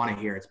what they want to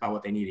hear. It's about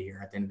what they need to hear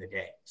at the end of the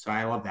day. So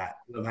I love that.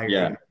 I love how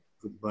you're thinking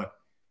the book.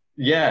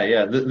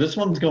 Yeah. This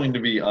one's going to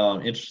be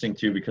interesting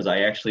too, because I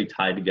actually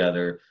tie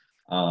together,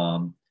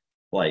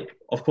 like,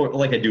 of course,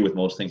 like I do with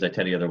most things, I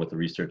tie together what the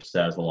research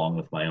says along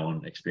with my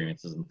own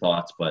experiences and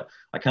thoughts. But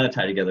I kind of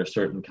tie together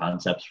certain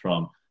concepts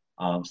from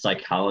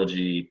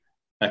psychology,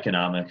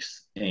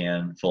 economics,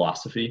 and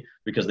philosophy,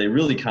 because they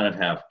really kind of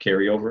have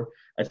carryover.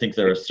 I think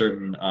there are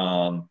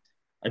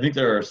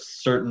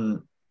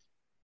certain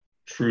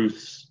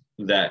truths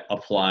that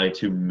apply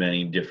to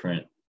many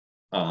different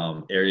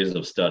areas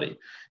of study.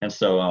 And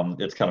so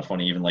it's kind of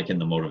funny, even like in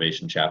the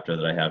motivation chapter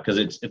that I have, because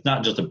it's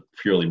not just a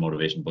purely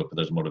motivation book, but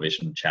there's a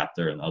motivation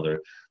chapter and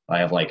I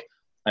have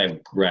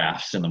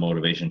graphs in the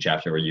motivation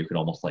chapter where you could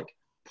almost like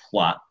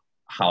plot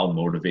how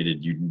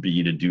motivated you'd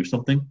be to do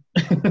something.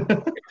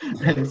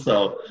 And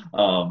so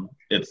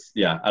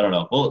I don't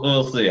know.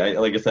 We'll see.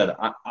 Like I said,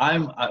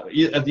 I'm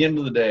at the end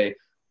of the day,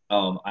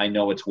 I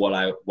know it's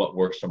what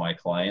works for my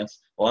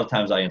clients. A lot of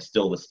times I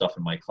instill this stuff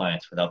in my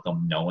clients without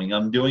them knowing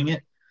I'm doing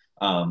it.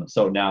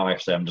 So now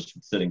actually I'm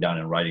just sitting down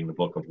and writing the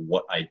book of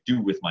what I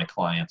do with my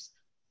clients,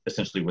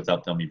 essentially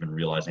without them even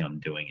realizing I'm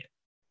doing it.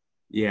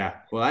 Yeah.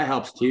 Well, that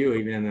helps too,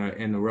 even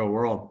in the real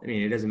world. I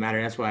mean, it doesn't matter.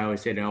 That's why I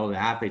always say to all the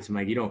athletes, I'm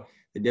like,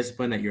 the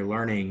discipline that you're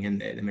learning and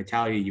the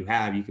mentality you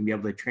have, you can be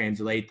able to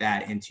translate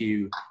that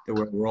into the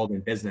real world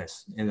in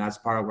business. And that's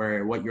part of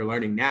where what you're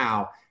learning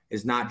now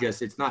is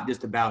it's not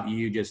just about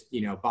you just,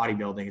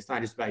 bodybuilding. It's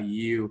not just about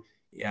you,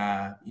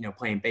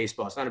 playing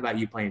baseball. It's not about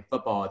you playing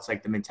football. It's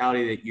like the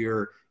mentality that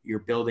you're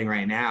building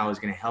right now is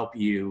going to help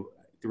you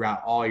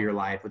throughout all your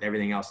life with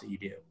everything else that you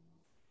do.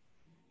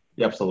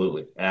 Yeah,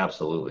 absolutely.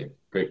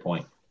 Great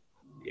point.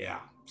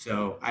 Yeah.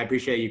 So I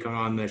appreciate you coming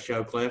on the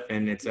show, Cliff.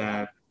 And it's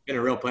been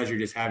a real pleasure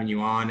just having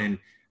you on. And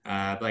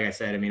like I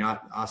said, I mean,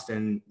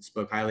 Austin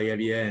spoke highly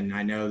of you, and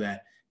I know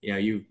that,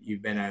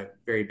 you've been a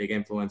very big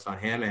influence on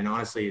him. And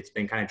honestly, it's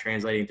been kind of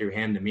translating through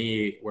him to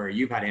me, where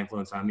you've had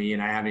influence on me,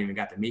 and I haven't even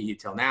got to meet you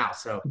till now.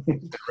 So it's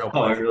been a real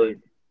pleasure.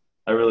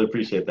 I really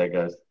appreciate that,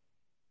 guys.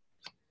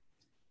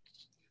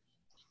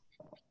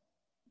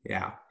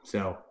 Yeah.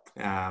 So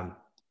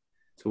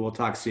we'll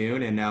talk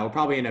soon, and we'll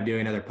probably end up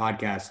doing another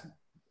podcast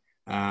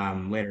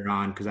later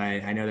on, because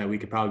I know that we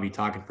could probably be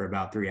talking for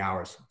about 3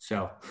 hours.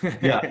 So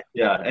yeah.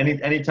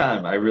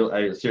 Anytime. I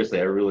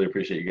really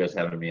appreciate you guys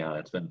having me on.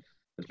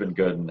 It's been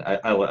good, and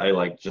I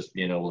like just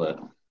being able to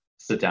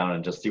sit down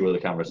and just see where the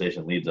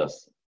conversation leads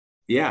us.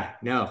 Yeah.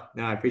 No,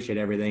 I appreciate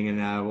everything,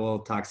 and we'll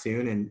talk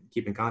soon and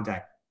keep in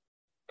contact.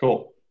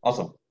 Cool.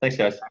 Awesome. Thanks,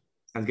 guys.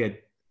 Sounds good.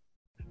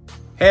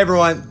 Hey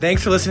everyone,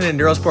 thanks for listening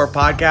to EnduroSport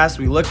Podcast.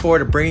 We look forward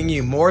to bringing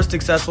you more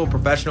successful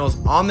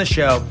professionals on the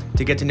show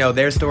to get to know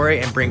their story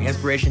and bring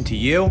inspiration to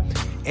you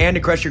and to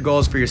crush your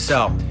goals for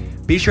yourself.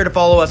 Be sure to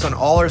follow us on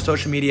all our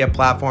social media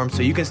platforms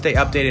so you can stay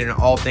updated on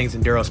all things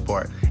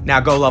EnduroSport. Now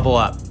go level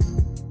up.